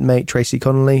infamous inmate, Tracy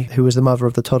Connolly, who was the mother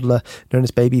of the toddler known as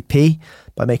Baby P,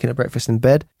 by making her breakfast in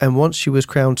bed. And once she was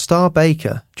crowned Star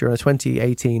Baker during a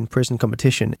 2018 prison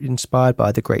competition inspired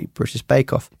by the Great British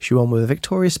Bake Off, she won with a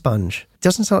Victoria sponge. It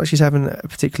doesn't sound like she's having a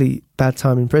particularly bad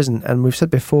time in prison. And we've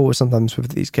said before, sometimes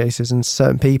with these cases, and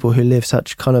certain people who live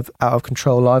such kind of out of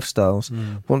control lifestyles,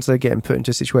 once they're getting put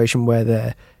into a situation where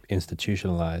they're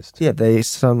institutionalized. Yeah, they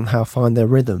somehow find their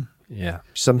rhythm. Yeah.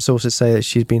 Some sources say that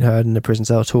she's been heard in the prison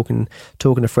cell talking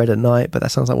to Fred at night, but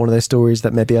that sounds like one of those stories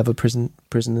that maybe other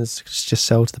prisoners just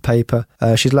sell to the paper.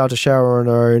 She's allowed to shower on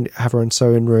her own, have her own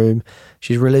sewing room.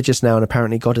 She's religious now, and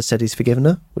apparently God has said he's forgiven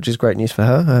her, which is great news for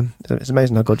her. It's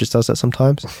amazing how God just does that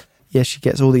sometimes. Yeah, she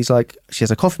gets all these, she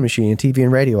has a coffee machine, a TV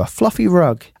and radio, a fluffy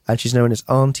rug, and she's known as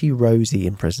Auntie Rosie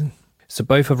in prison. So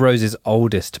both of Rose's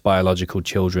oldest biological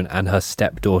children and her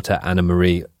stepdaughter Anna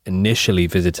Marie initially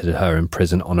visited her in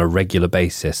prison on a regular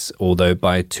basis, although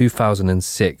by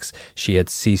 2006 she had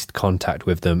ceased contact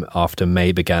with them after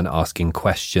May began asking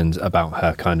questions about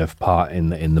her kind of part in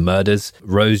the murders.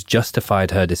 Rose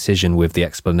justified her decision with the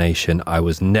explanation, "I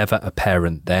was never a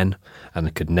parent then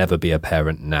and could never be a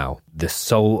parent now." The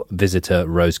sole visitor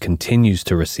Rose continues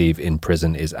to receive in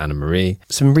prison is Anna Marie.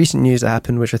 Some recent news that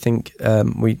happened, which I think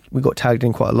we got tagged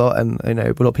in quite a lot, and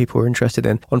a lot of people were interested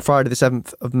in. On Friday the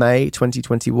 7th of May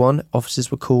 2021,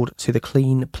 officers were called to the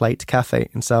Clean Plate Cafe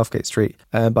in Southgate Street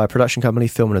by a production company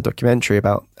filming a documentary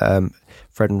about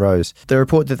Fred and Rose. They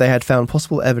reported that they had found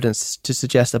possible evidence to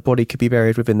suggest a body could be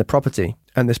buried within the property,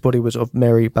 and this body was of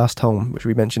Mary Bastholm, which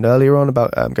we mentioned earlier on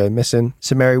about going missing.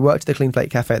 So Mary worked at the Clean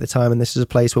Plate Cafe at the time, and this is a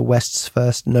place where West's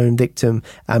first known victim,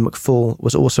 Anne McFall,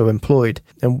 was also employed.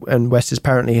 And West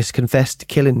apparently has confessed to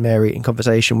killing Mary in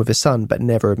conversation with his son, but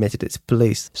never admitted it to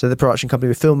police. So the production company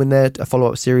were filming there a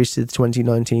follow-up series to the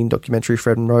 2019 documentary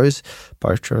Fred and Rose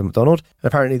by Trevor McDonald. And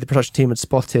apparently the production team had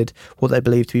spotted what they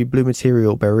believed to be blue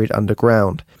material buried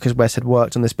underground, because West had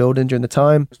worked on this building during the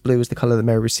time. Blue was the colour that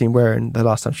Mary was seen wearing the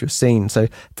last time she was seen. So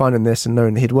finding this and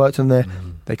knowing that he'd worked on there,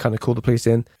 they kind of called the police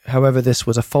in. However, this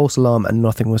was a false alarm and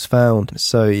nothing was found.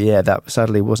 So yeah, that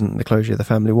sadly wasn't the closure the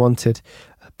family wanted.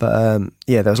 But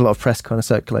there was a lot of press kind of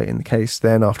circulating the case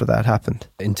then after that had happened.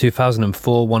 In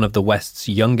 2004, one of the West's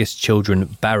youngest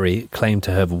children, Barry, claimed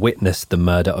to have witnessed the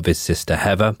murder of his sister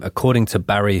Heather. According to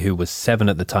Barry, who was 7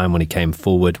 at the time when he came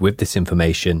forward with this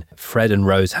information, Fred and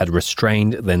Rose had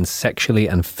restrained, then sexually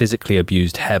and physically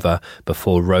abused Heather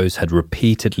before Rose had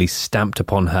repeatedly stamped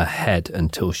upon her head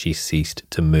until she ceased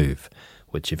to move.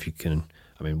 Which, if you can,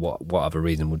 what other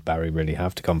reason would Barry really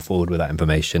have to come forward with that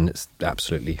information? It's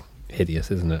absolutely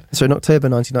hideous, isn't it? So in October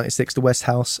 1996, the West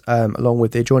house, along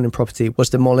with the adjoining property, was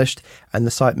demolished and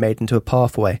the site made into a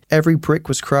pathway. Every brick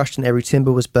was crushed and every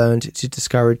timber was burned to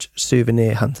discourage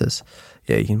souvenir hunters.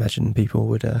 Yeah, you can imagine people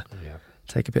would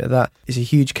take a bit of that. It's a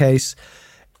huge case.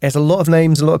 There's a lot of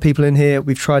names, a lot of people in here.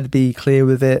 We've tried to be clear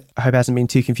with it. I hope it hasn't been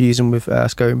too confusing with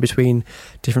us going between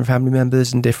different family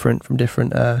members and different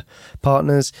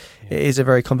partners. Yeah. It is a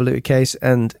very convoluted case,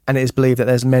 and it is believed that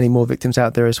there's many more victims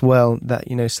out there as well that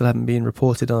still haven't been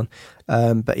reported on.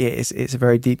 But yeah, it's a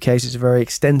very deep case. It's a very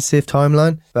extensive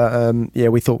timeline. But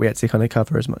we thought we had to kind of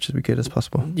cover as much as we could as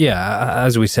possible. Yeah,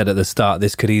 as we said at the start,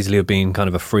 this could easily have been kind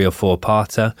of a 3 or 4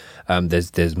 parter.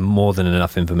 There's more than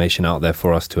enough information out there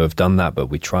for us to have done that, but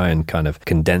we try and kind of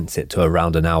condense it to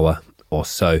around an hour or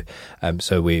so.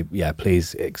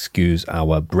 Please excuse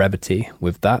our brevity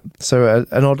with that. So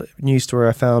an odd news story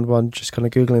I found, one just kind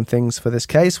of Googling things for this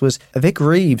case, was Vic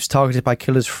Reeves targeted by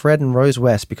killers Fred and Rose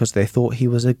West because they thought he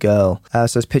was a girl. So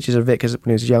there's pictures of Vic when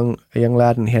he was a young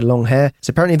lad and he had long hair.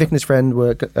 So apparently Vic and his friend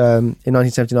were in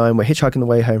 1979 were hitchhiking the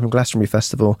way home from Glastonbury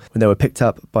Festival when they were picked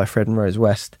up by Fred and Rose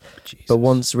West. Jesus. But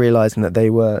once realising that they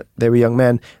were young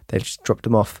men, they just dropped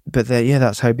them off. But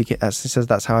that's how it says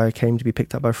that's how I came to be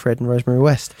picked up by Fred and Rosemary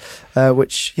West,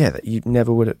 which that you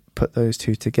never would have put those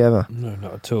two together. No,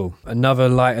 not at all. Another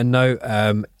lighter note,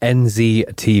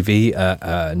 NZTV,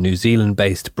 a New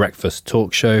Zealand-based breakfast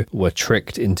talk show, were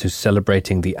tricked into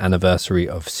celebrating the anniversary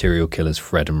of serial killers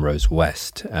Fred and Rose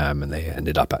West, and they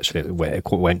ended up it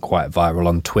went quite viral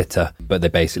on Twitter, but they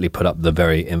basically put up the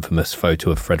very infamous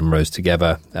photo of Fred and Rose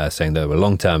together, saying they were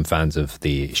long-term fans of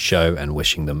the show and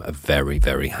wishing them a very,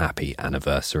 very happy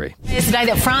anniversary. It's today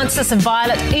that Francis and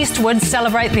Violet Eastwood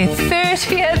celebrate their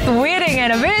 30th wedding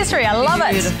anniversary. I love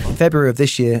it. In February of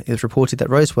this year, it was reported that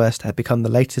Rose West had become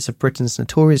the latest of Britain's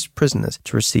notorious prisoners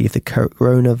to receive the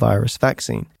coronavirus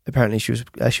vaccine. Apparently, she was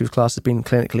classed as being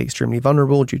clinically extremely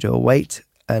vulnerable due to her weight,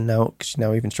 and she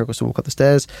now even struggles to walk up the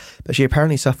stairs. But she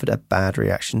apparently suffered a bad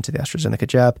reaction to the AstraZeneca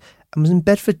jab and was in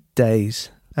bed for days.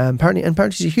 Apparently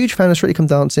she's a huge fan of Strictly Come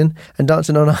Dancing and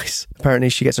Dancing on Ice. Apparently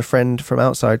she gets a friend from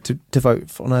outside to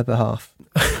vote on her behalf.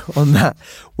 On that,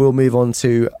 we'll move on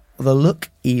to the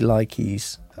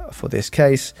look-e-likeys for this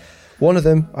case. One of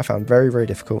them I found very, very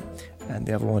difficult, and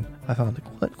the other one I found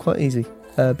quite easy.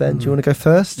 Ben, do you want to go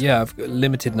first? Yeah, I've got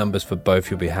limited numbers for both.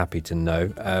 You'll be happy to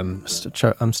know. I'm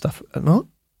stuffed. What?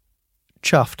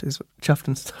 Chuffed is chuffed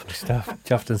and stuffed.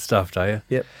 Chuffed and stuffed, are you?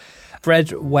 Yep.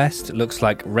 Fred West looks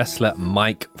like wrestler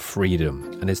Mike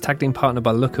Freedom, and his tag team partner,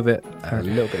 by the look of it, a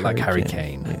little bit like Harry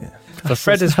Kane. Yeah. For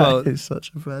Fred as well. That is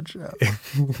such a bad shout.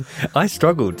 I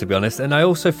struggled, to be honest, and I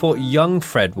also thought young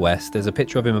Fred West, there's a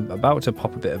picture of him about to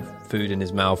pop a bit of food in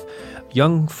his mouth.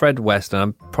 Young Fred West, and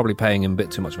I'm probably paying him a bit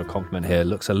too much of a compliment here,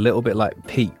 looks a little bit like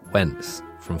Pete Wentz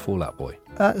from Fall Out Boy.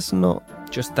 That's not...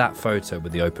 Just that photo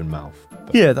with the open mouth.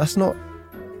 Yeah, that's not...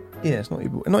 Yeah, it's not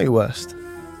your worst.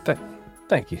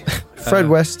 Thank you. Fred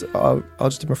West, I'll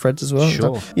just do my Freds as well.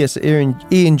 Sure. Yes,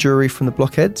 Ian Jury from the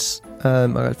Blockheads. I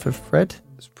go for Fred.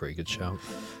 That's a pretty good shout.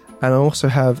 And I also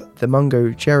have the Mungo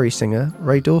Jerry singer,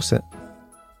 Ray Dorset.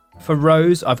 For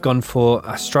Rose, I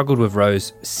struggled with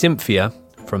Rose, Cynthia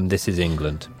from This Is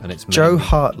England. And it's Jo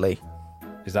Hartley.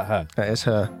 Is that her? That is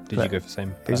her. Did you go for the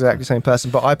same person? Exactly same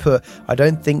person. But I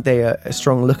don't think they are a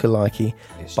strong lookalike,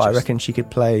 but I reckon she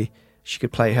could play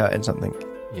her in something.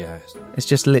 Yeah. It's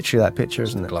just literally that picture,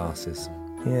 isn't it? Glasses.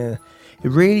 Yeah. It's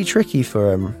really tricky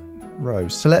for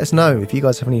Rose. So let us know if you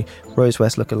guys have any Rose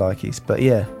West lookalikes. But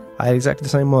yeah, I had exactly the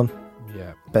same one.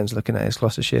 Yeah. Ben's looking at his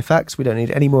Gloucestershire facts. We don't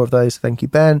need any more of those. Thank you,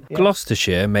 Ben. Yeah.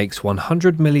 Gloucestershire makes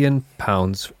 £100 million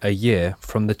a year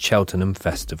from the Cheltenham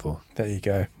Festival. There you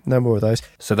go. No more of those.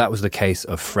 So that was the case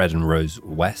of Fred and Rose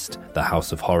West, the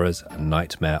House of Horrors, A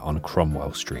Nightmare on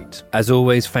Cromwell Street. As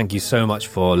always, thank you so much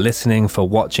for listening, for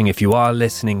watching. If you are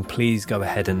listening, please go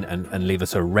ahead and leave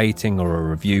us a rating or a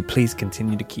review. Please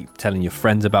continue to keep telling your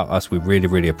friends about us. We really,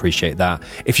 really appreciate that.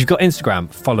 If you've got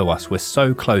Instagram, follow us. We're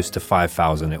so close to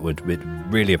 5,000. We'd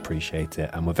really appreciate it.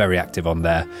 And we're very active on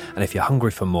there. And if you're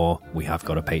hungry for more, we have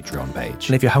got a Patreon page.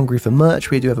 And if you're hungry for merch,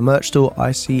 we do have a merch store,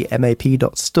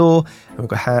 icmap.store. And we've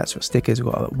got hats, we've got stickers,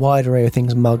 we've got a wide array of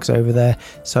things, mugs over there.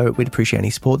 So we'd appreciate any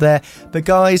support there. But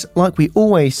guys, like we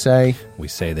always say... We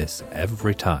say this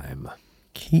every time.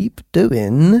 Keep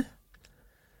doing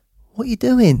what you're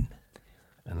doing.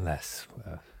 Unless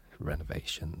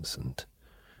renovations and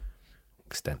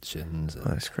extensions. And...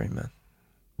 Ice cream, man.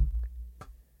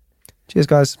 Cheers,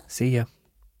 guys. See ya.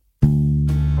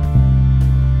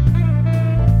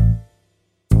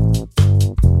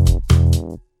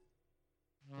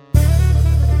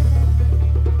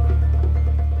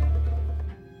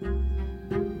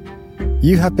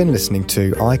 You have been listening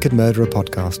to I Could Murder a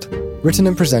Podcast, written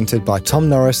and presented by Tom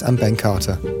Norris and Ben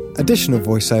Carter. Additional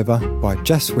voiceover by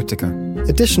Jess Whittaker.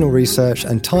 Additional research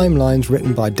and timelines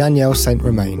written by Danielle St.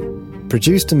 Romain.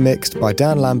 Produced and mixed by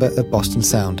Dan Lambert of Boston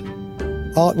Sound.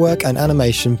 Artwork and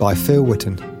animation by Phil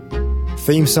Witten.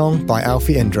 Theme song by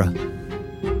Alfie Indra.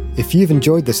 If you've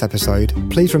enjoyed this episode,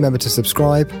 please remember to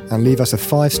subscribe and leave us a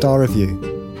 5-star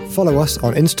review. Follow us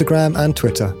on Instagram and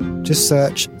Twitter. Just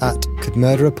search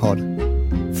 @CouldMurderAPod.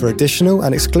 For additional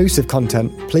and exclusive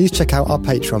content, please check out our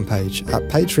Patreon page at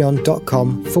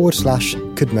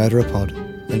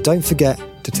patreon.com/CouldMurderAPod. And don't forget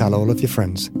to tell all of your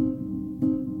friends.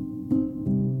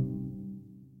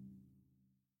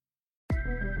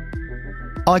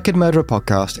 I Could Murder a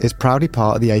Podcast is proudly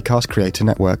part of the Acast Creator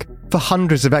Network. For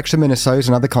hundreds of extra minisodes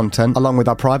and other content, along with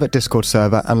our private Discord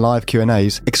server and live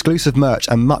Q&As, exclusive merch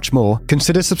and much more,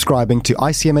 consider subscribing to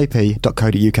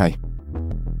icmap.co.uk.